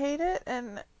 Well, I hate it,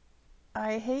 and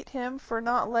I hate him for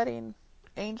not letting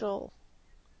Angel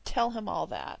tell him all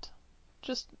that.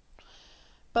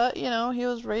 But he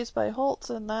was raised by Holtz,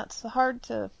 and that's hard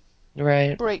to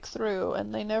Right. break through,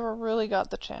 and they never really got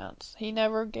the chance. He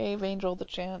never gave Angel the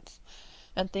chance,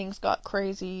 and things got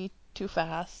crazy too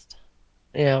fast.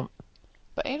 Yeah.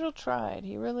 But Angel tried,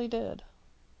 he really did.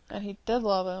 And he did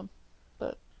love him.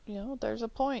 But, there's a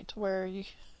point where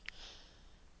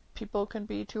people can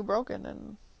be too broken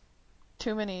and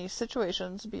too many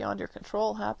situations beyond your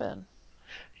control happen.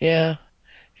 Yeah.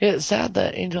 It's sad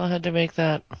that Angel had to make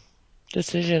that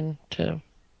decision to.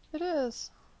 It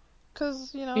is.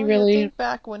 Because, He you really. think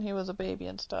back when he was a baby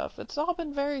and stuff. It's all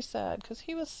been very sad because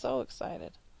he was so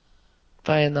excited.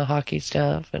 Buying the hockey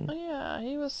stuff Oh, and. yeah,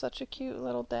 he was such a cute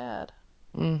little dad.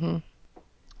 Mm-hmm.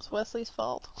 It's Wesley's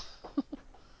fault.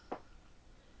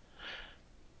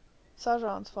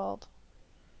 Sajan's fault.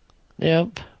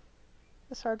 Yep.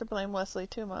 It's hard to blame Wesley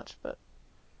too much, but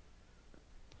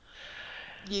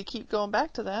you keep going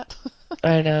back to that.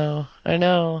 I know. I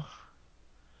know.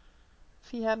 If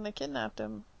he hadn't have kidnapped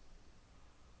him.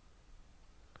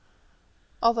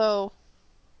 Although,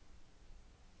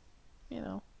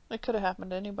 it could have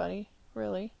happened to anybody,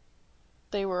 really.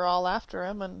 They were all after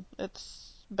him, and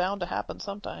it's bound to happen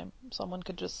sometime. Someone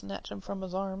could just snatch him from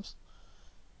his arms.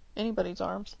 Anybody's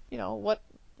arms. What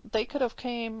they could have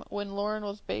came when Lauren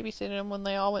was babysitting him when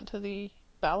they all went to the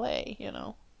ballet,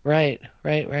 Right.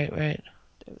 Right. Right. Right.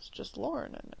 It was just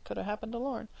Lauren, and it could have happened to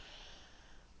Lauren.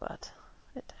 But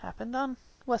it happened on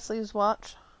Wesley's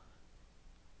watch,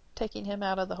 taking him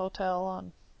out of the hotel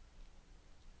on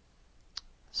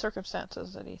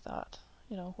circumstances that he thought,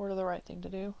 were the right thing to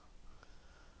do.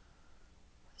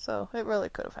 So it really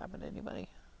could have happened to anybody.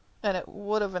 And it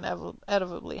would have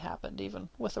inevitably happened, even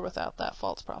with or without that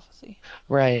false prophecy.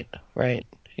 Right. Right.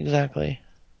 Exactly.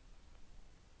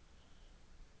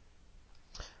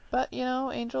 But,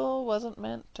 Angel wasn't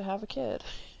meant to have a kid.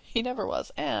 He never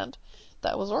was. And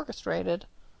that was orchestrated,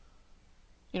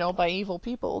 by evil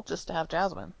people just to have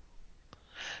Jasmine.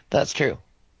 That's true.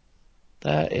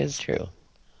 That is true.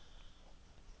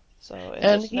 So it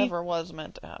And just never was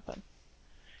meant to happen.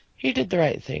 he did the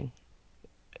right thing.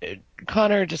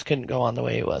 Connor just couldn't go on the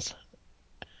way he was.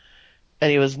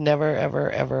 And he was never,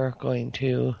 ever, ever going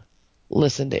to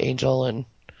listen to Angel and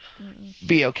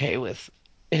be okay with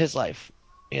his life,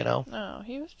 you know? No,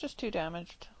 he was just too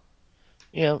damaged.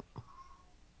 Yeah,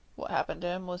 What happened to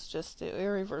him was just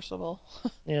irreversible.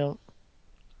 yeah.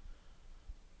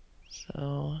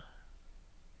 So,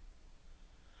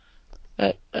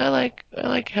 but I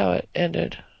like how it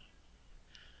ended.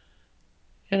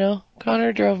 You know,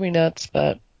 Connor drove me nuts,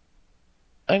 but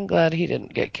I'm glad he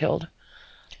didn't get killed.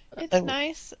 It's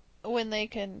nice when they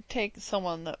can take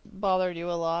someone that bothered you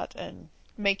a lot and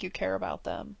make you care about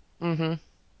them Mm-hmm.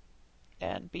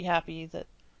 and be happy that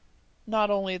not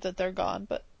only that they're gone,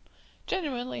 but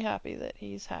genuinely happy that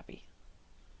he's happy.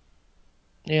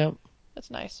 Yeah.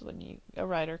 It's nice when a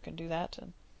writer can do that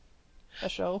in a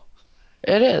show.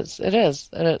 It is. It is.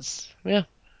 And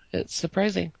it's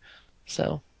surprising.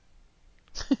 So,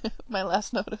 My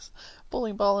last note is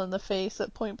bowling ball in the face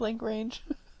at point blank range.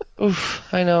 oof,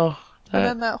 I know. And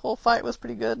then that whole fight was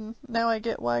pretty good, and now I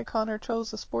get why Connor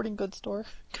chose a sporting goods store,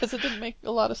 because it didn't make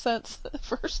a lot of sense at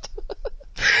first.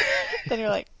 Then you're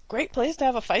like, great place to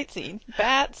have a fight scene.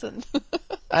 Bats and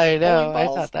I know. bowling I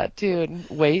balls. thought that too. And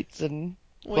weights and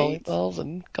bowling Weights. balls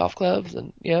and golf clubs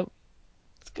and, yep.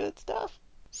 It's good stuff.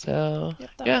 So, Yep,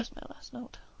 that yeah. was my last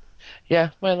note. Yeah,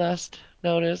 my last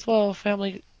note is, well,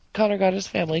 Connor got his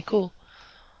family. Cool.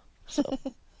 So,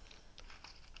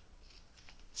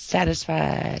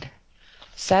 satisfied.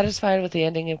 Satisfied with the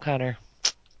ending of Connor.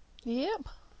 Yep.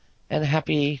 And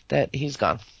happy that he's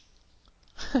gone.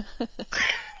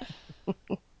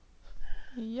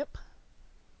 Yep.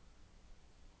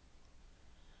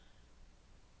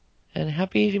 And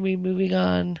happy to be moving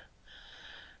on.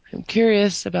 I'm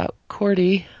curious about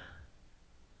Cordy.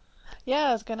 Yeah,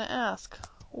 I was gonna ask,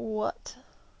 what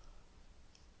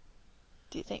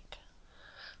do you think?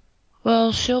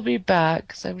 Well, she'll be back,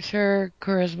 'cause I'm sure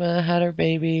Charisma had her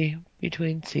baby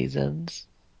between seasons.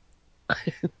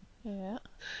 Yeah.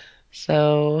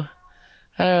 So,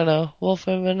 I don't know.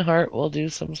 Wolfram and Hart will do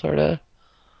some sort of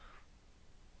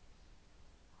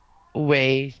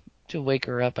way to wake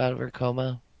her up out of her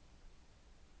coma.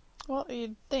 Well,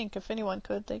 you'd think if anyone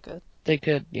could, they could. They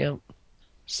could, yep.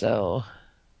 So,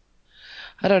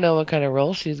 I don't know what kind of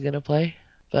role she's gonna play,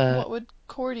 but What would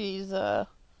Cordy's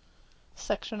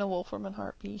section of Wolfram and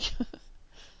Hart be?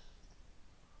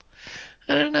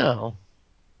 I don't know.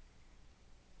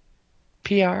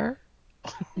 PR?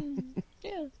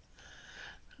 Yeah.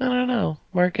 I don't know.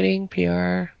 Marketing, PR. Do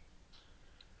you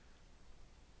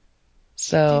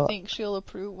So, think she'll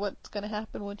approve what's going to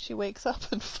happen when she wakes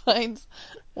up and finds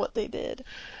what they did?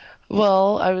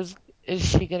 well, is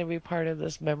she going to be part of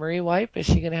this memory wipe? Is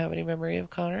she going to have any memory of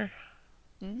Connor?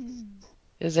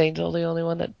 Is Angel the only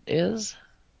one that is?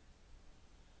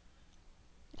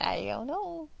 I don't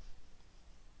know.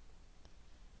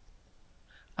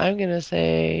 I'm going to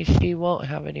say she won't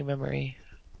have any memory,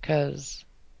 because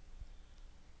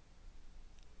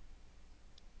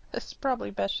It's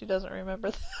probably best she doesn't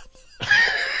remember that.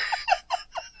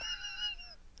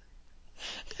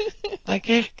 I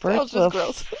gave birth Sounds just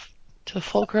gross. to a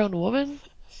full-grown woman?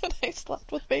 And I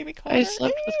slept with baby Connor. I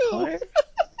slept with Ew. Connor?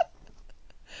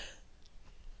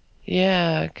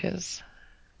 Yeah, because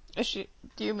Do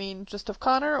you mean just of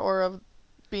Connor or of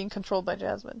being controlled by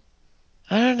Jasmine?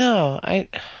 I don't know. I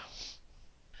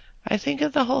think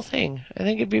of the whole thing. I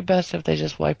think it'd be best if they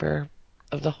just wipe her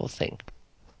of the whole thing.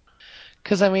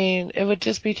 Because, I mean, it would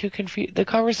just be too the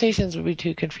conversations would be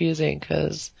too confusing,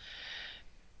 because,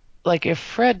 like, if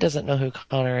Fred doesn't know who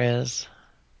Connor is,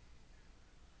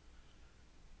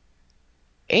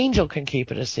 Angel can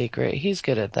keep it a secret. He's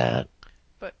good at that.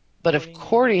 But if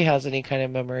Cordy has any kind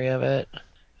of memory of it,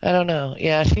 I don't know.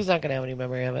 Yeah, she's not going to have any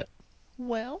memory of it.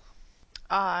 Well,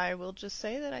 I will just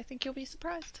say that I think you'll be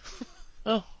surprised.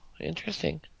 Oh,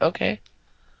 interesting. Okay.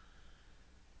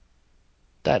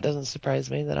 That doesn't surprise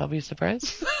me that I'll be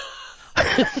surprised.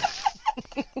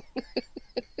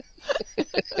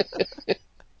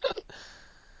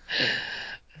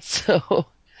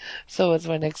 So what's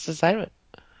my next assignment?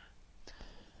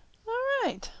 All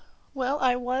right. Well,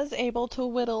 I was able to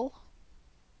whittle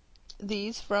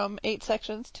these from 8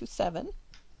 sections to 7,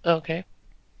 Okay.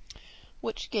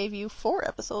 which gave you 4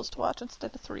 episodes to watch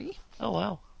instead of 3. Oh,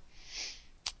 wow.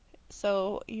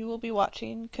 So you will be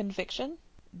watching Conviction,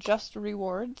 Just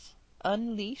Rewards,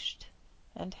 Unleashed,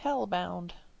 and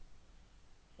Hellbound.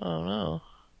 Oh,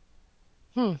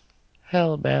 no.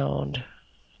 Hellbound.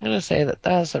 I'm going to say that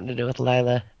has something to do with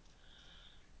Lila.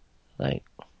 Like,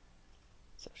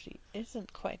 So she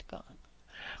isn't quite gone.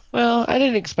 well, I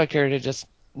didn't expect her to just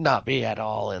not be at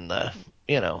all in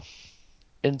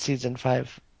in season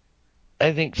 5.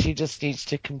 I think she just needs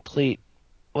to complete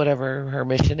whatever her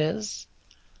mission is.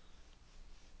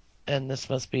 And this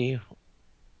must be...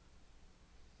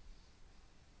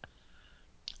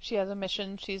 She has a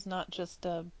mission. She's not just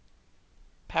a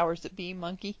powers that be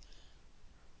monkey.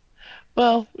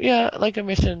 Well, yeah, like a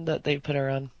mission that they put her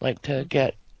on, like to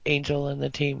get Angel and the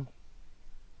team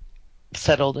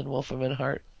settled in Wolfram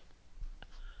Heart.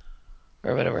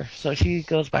 Or whatever. So she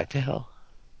goes back to Hell.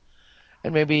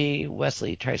 And maybe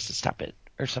Wesley tries to stop it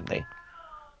or something.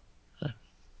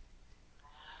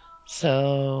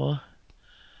 So,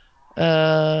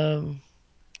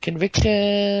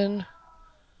 conviction.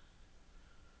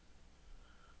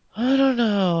 I don't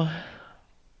know.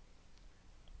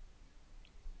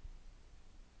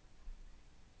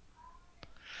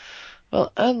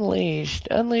 Well, Unleashed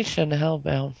and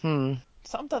Hellbound.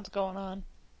 Something's going on.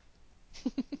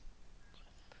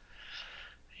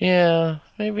 Yeah,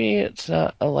 maybe it's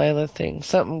not a Lila thing.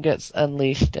 Something gets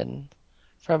unleashed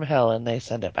from Hell and they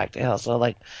send it back to Hell. So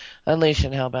like, Unleashed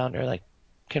and Hellbound are like,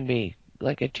 can be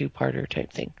like a two-parter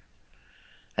type thing.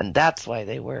 And that's why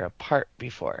they were apart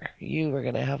before. You were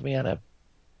gonna have me on a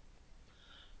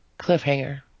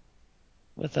cliffhanger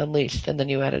with Unleashed and then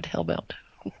you added Hellbound.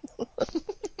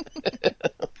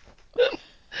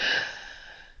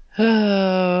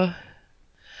 Oh,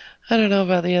 I don't know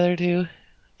about the other two.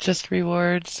 Just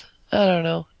rewards. I don't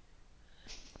know.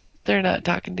 They're not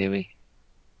talking to me.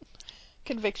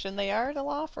 Conviction, they are at a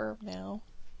law firm now.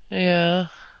 Yeah,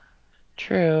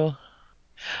 true.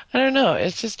 I don't know.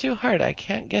 It's just too hard. I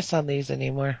can't guess on these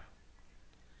anymore.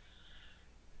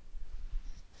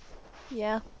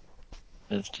 Yeah.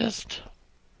 It's just...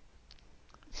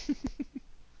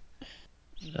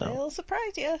 So, They'll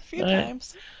surprise you a few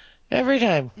times. every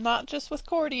time. Not just with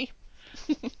Cordy.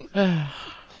 I'm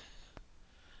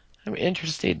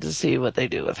interested to see what they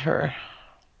do with her.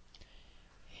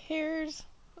 Here's,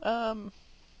 in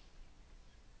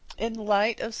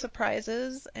light of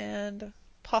surprises and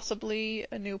possibly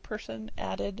a new person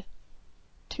added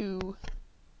to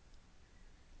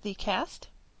the cast,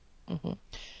 Hmm.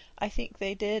 I think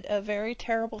they did a very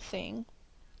terrible thing.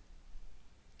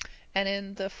 And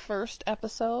in the first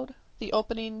episode, the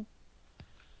opening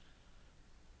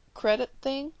credit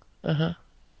thing Uh-huh.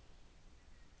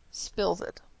 spills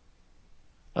it.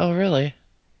 Oh, really?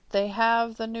 They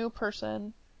have the new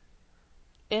person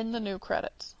in the new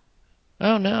credits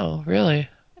Oh, no. Really?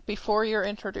 before you're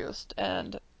introduced.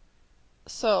 And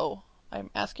so I'm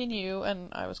asking you, and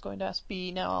I was going to ask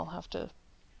B, now I'll have to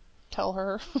tell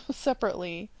her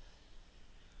separately.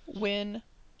 When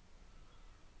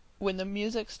the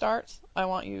music starts, I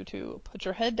want you to put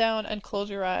your head down and close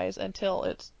your eyes until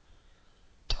it's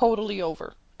totally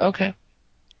over. Okay.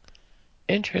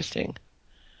 Interesting.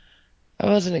 I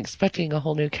wasn't expecting a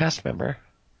whole new cast member.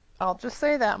 I'll just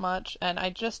say that much, and I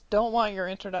just don't want your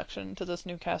introduction to this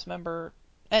new cast member.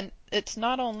 And it's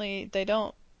not only they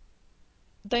not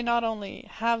only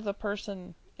have the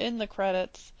person in the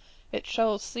credits, it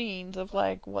shows scenes of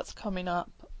like what's coming up,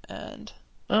 and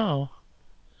Oh.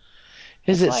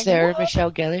 Is it's it like, Sarah what?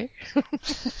 Michelle Gellar?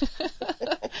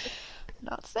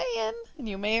 Not saying. And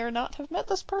you may or not have met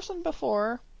this person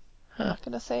before. I'm Huh. not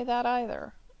going to say that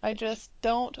either. I just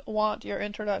don't want your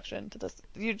introduction to this.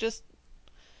 You just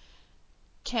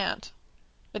can't.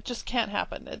 It just can't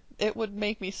happen. It would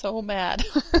make me so mad.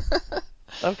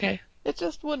 Okay. It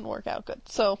just wouldn't work out good.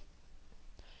 So,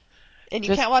 and you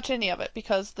Just can't watch any of it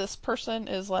because this person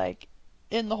is like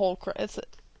in the whole.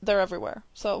 They're everywhere.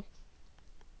 So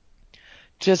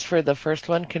just for the first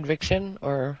one, Conviction,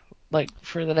 or like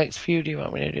for the next few, do you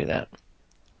want me to do that?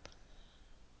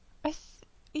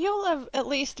 you'll have at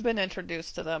least been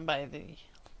introduced to them by the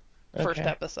first Okay.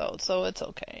 episode, so it's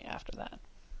okay after that.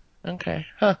 Okay.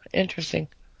 Huh. Interesting.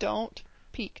 Don't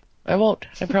peek. I won't.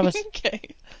 I promise. Okay.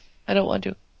 I don't want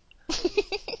to.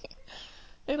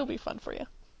 It'll be fun for you.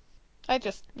 I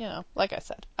just, like I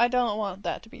said, I don't want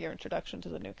that to be your introduction to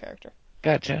the new character.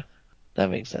 Gotcha. That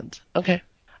makes sense. Okay.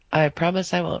 I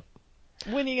promise I won't.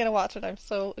 When are you gonna watch it? I'm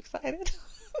so excited.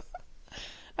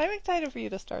 I'm excited for you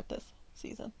to start this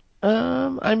season.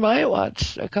 I might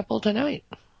watch a couple tonight.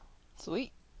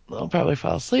 Sweet. I'll probably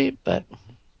fall asleep, but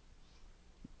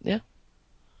yeah,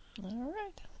 All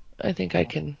right. I think I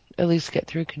can at least get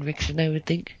through Conviction, I would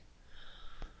think.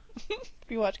 If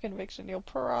you watch Conviction, you'll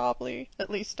probably at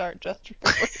least start Just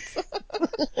Rewards.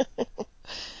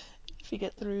 If you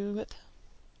get through it.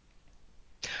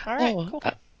 All right, Oh, cool.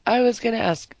 I was going to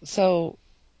ask, so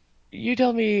you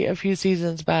told me a few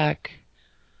seasons back,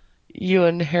 you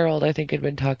and Harold, I think, had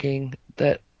been talking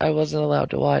that I wasn't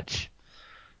allowed to watch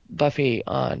Buffy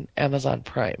on Amazon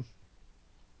Prime.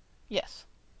 Yes.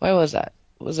 Why was that?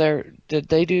 Did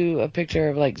they do a picture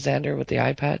of like Xander with the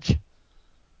eye patch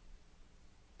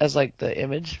as like the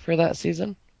image for that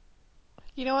season?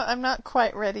 You know what? I'm not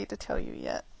quite ready to tell you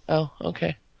yet. Oh,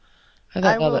 okay.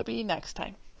 I will be next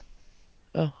time.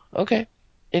 Oh, okay.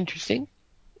 Interesting.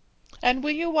 And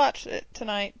will you watch it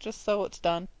tonight just so it's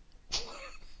done?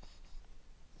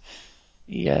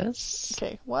 Yes.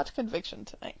 Okay, watch Conviction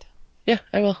tonight. Yeah,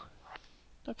 I will.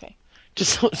 Okay.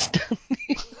 Just so it's done.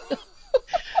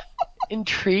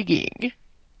 Intriguing.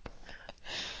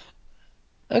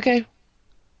 Okay.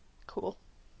 Cool.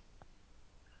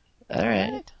 All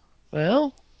right.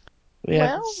 Well, we have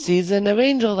a Well, season of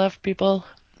Angel left, people.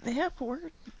 yep,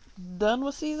 we're done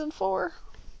with season 4.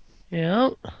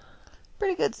 Yeah.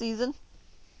 Pretty good season.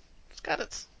 It's got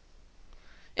its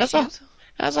As issues.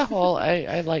 as a whole,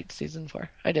 I liked season 4.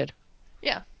 I did.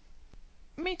 Yeah,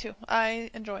 me too. I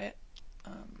enjoy it.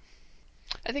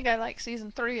 I think I like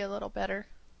season 3 a little better,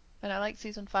 and I like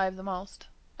season 5 the most.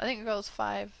 I think it goes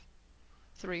 5,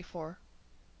 3, 4,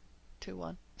 2,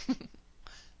 1.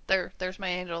 There's my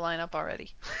Angel lineup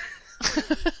already.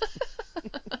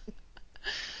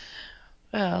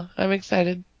 Well, I'm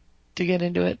excited to get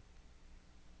into it.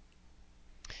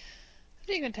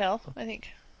 You can tell. I think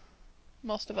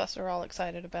most of us are all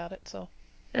excited about it, so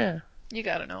Yeah. you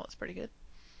gotta know it's pretty good.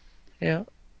 Yeah.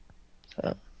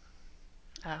 So,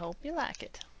 I hope you like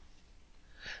it.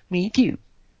 me too.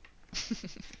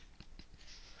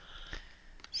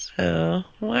 So,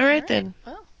 all right then.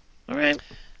 Well, All right.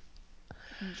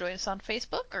 join us on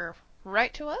Facebook or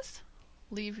write to us.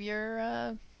 Leave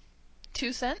your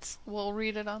 2 cents. We'll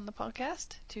read it on the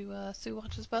podcast to Sue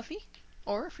Watches Buffy.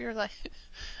 Or if you're like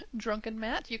drunken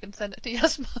Matt, you can send it to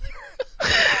Yes Mother.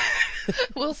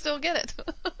 We'll still get it.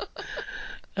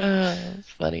 It's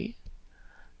funny.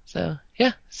 So,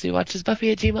 yeah,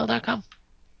 SueWatchesBuffy@gmail.com.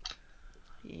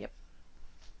 Yep.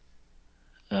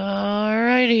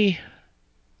 Alrighty.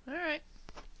 All right.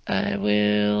 I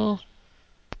will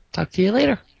talk to you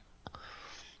later.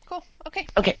 Cool. Okay.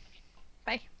 Okay.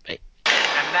 Bye. Bye.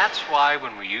 And that's why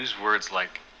when we use words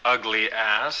like ugly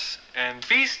ass and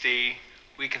beastie,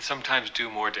 we can sometimes do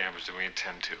more damage than we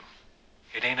intend to.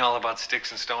 It ain't all about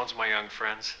sticks and stones, my young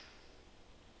friends.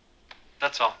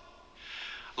 That's all.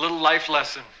 A little life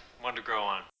lesson, one to grow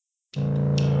on.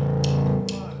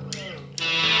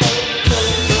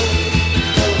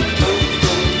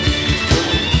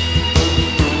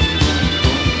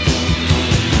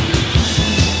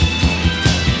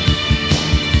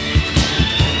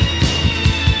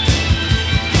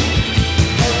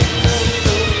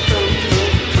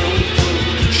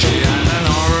 She had an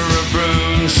aura of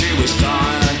broom, she was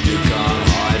tired, you can't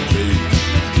hide me.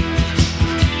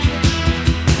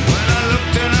 When I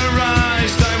looked in her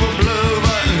eyes, they were blue,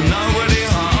 but nobody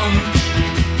home.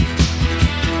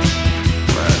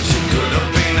 Well, she could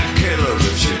have been a killer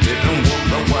if she didn't walk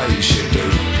the way she do.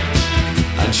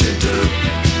 And she do.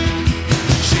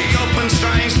 She opened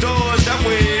strange doors that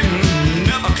we'd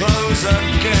never close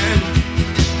again.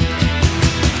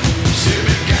 She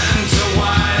began to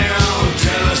whine out,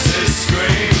 jealousy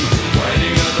scream,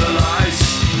 waiting at the lights,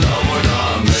 know what I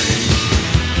mean.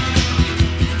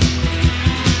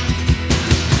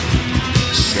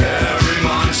 Scary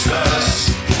monsters,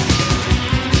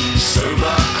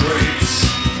 super creeps,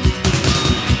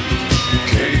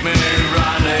 keep me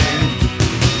running,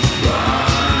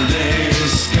 running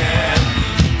scared.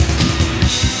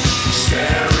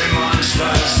 Scary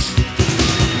monsters,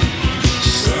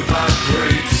 super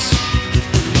creeps.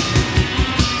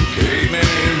 Keep me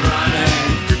running,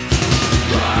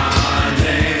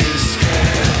 running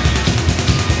scared.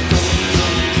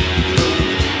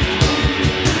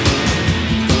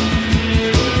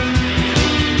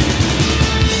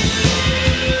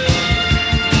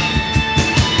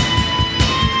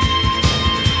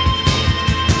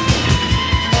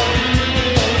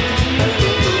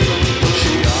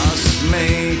 She asked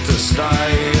me to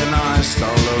stay and I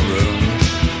stole a room.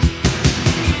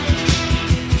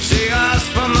 She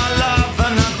asked for my love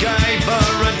and I gave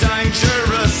her a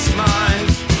dangerous mind.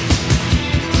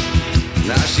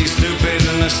 Now she's stupid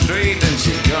in the street and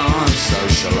she can't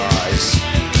socialize.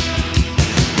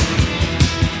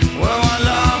 Well, I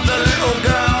love the little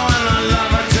girl and I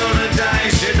love her till the day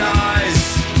she dies.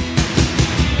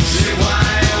 She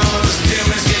wails,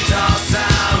 Jimmy's guitar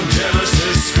sound,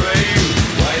 jealousy scream,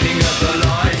 waiting at the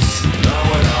lights, know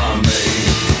what I mean.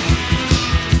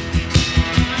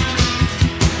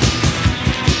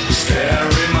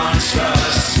 Scary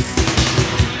monsters,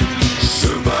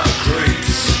 super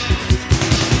creeps,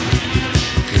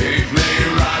 keep me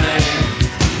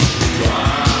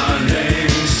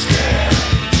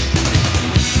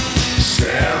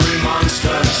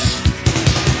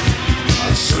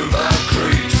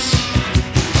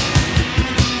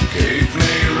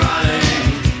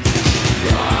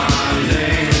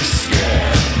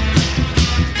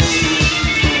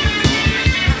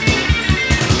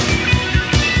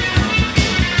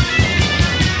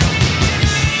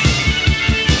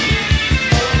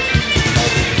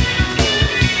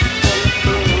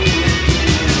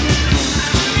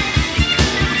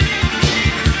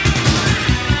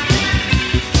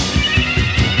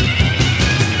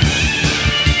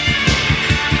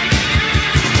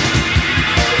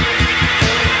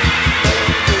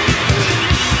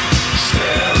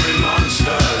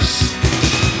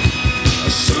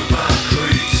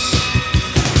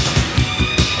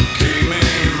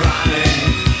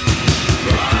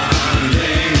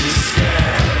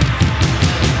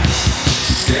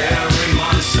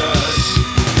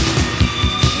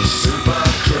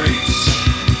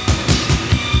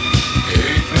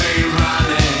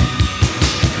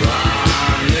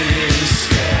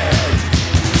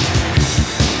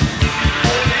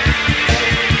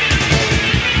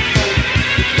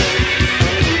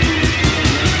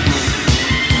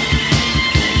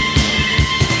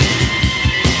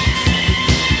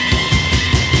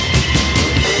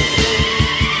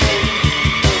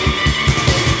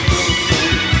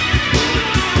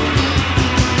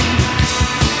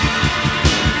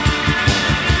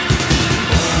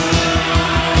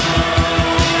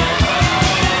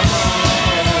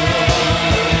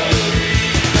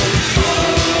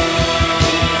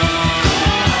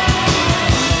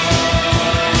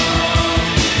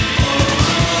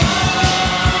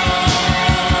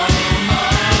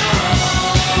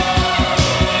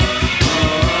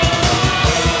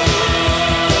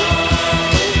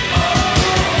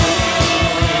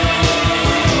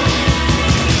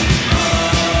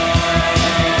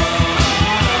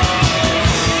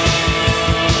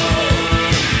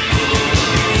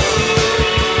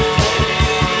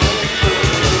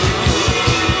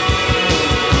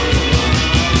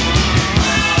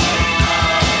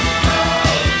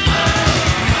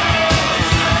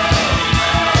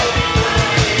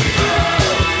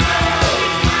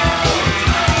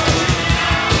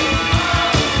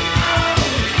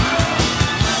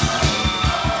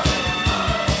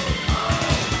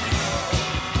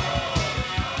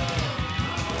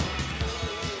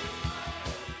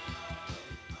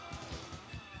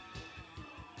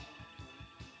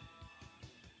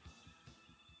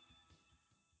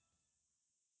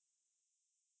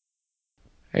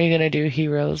Are you going to do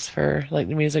Heroes for, like,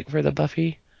 the music for the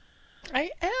Buffy?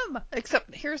 I am!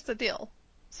 Except, here's the deal.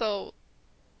 So,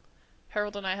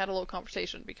 Harold and I had a little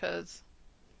conversation because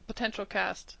Potential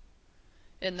Cast,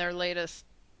 in their latest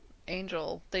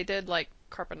Angel, they did, like,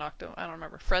 Carpe Noctem, I don't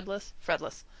remember, Fredless?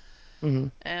 Fredless. Mm-hmm.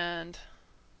 And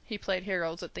he played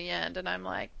Heroes at the end, and I'm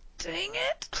like, dang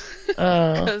it!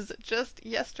 Oh. Because just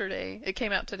yesterday, it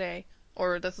came out today,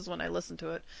 or this is when I listened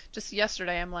to it, just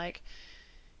yesterday I'm like,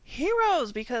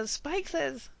 Heroes, because Spike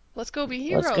says, let's go be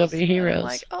heroes. Let's go be And I'm heroes.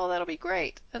 like, oh, that'll be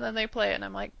great. And then they play it, and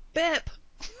I'm like, Bip!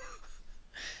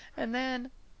 And then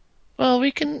Well,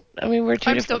 we can, I mean, we're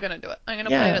two I'm still different. going to do it. I'm going to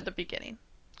play Yeah. it at the beginning,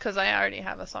 because I already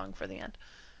have a song for the end.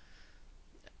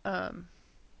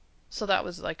 So that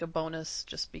was like a bonus,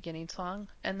 just beginning song.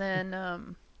 And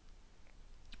then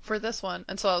for this one,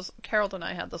 and so Harold and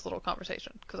I had this little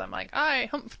conversation, because I'm like, I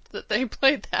humped that they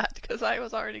played that, because I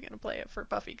was already going to play it for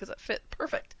Buffy, because it fit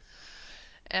perfect.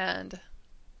 And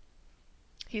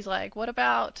he's like, what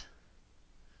about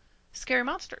Scary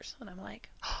Monsters? And I'm like,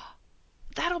 oh,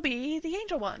 that'll be the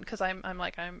Angel one, because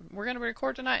we're going to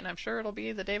record tonight, and I'm sure it'll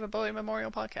be the David Bowie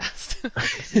Memorial Podcast.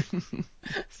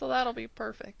 So that'll be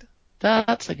perfect.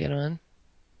 That's a good one.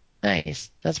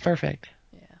 Nice. That's perfect.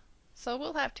 Yeah. So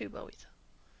we'll have two Bowies.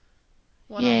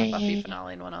 One on the Buffy Yay.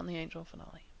 finale and one on the Angel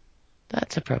finale.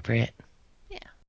 That's appropriate.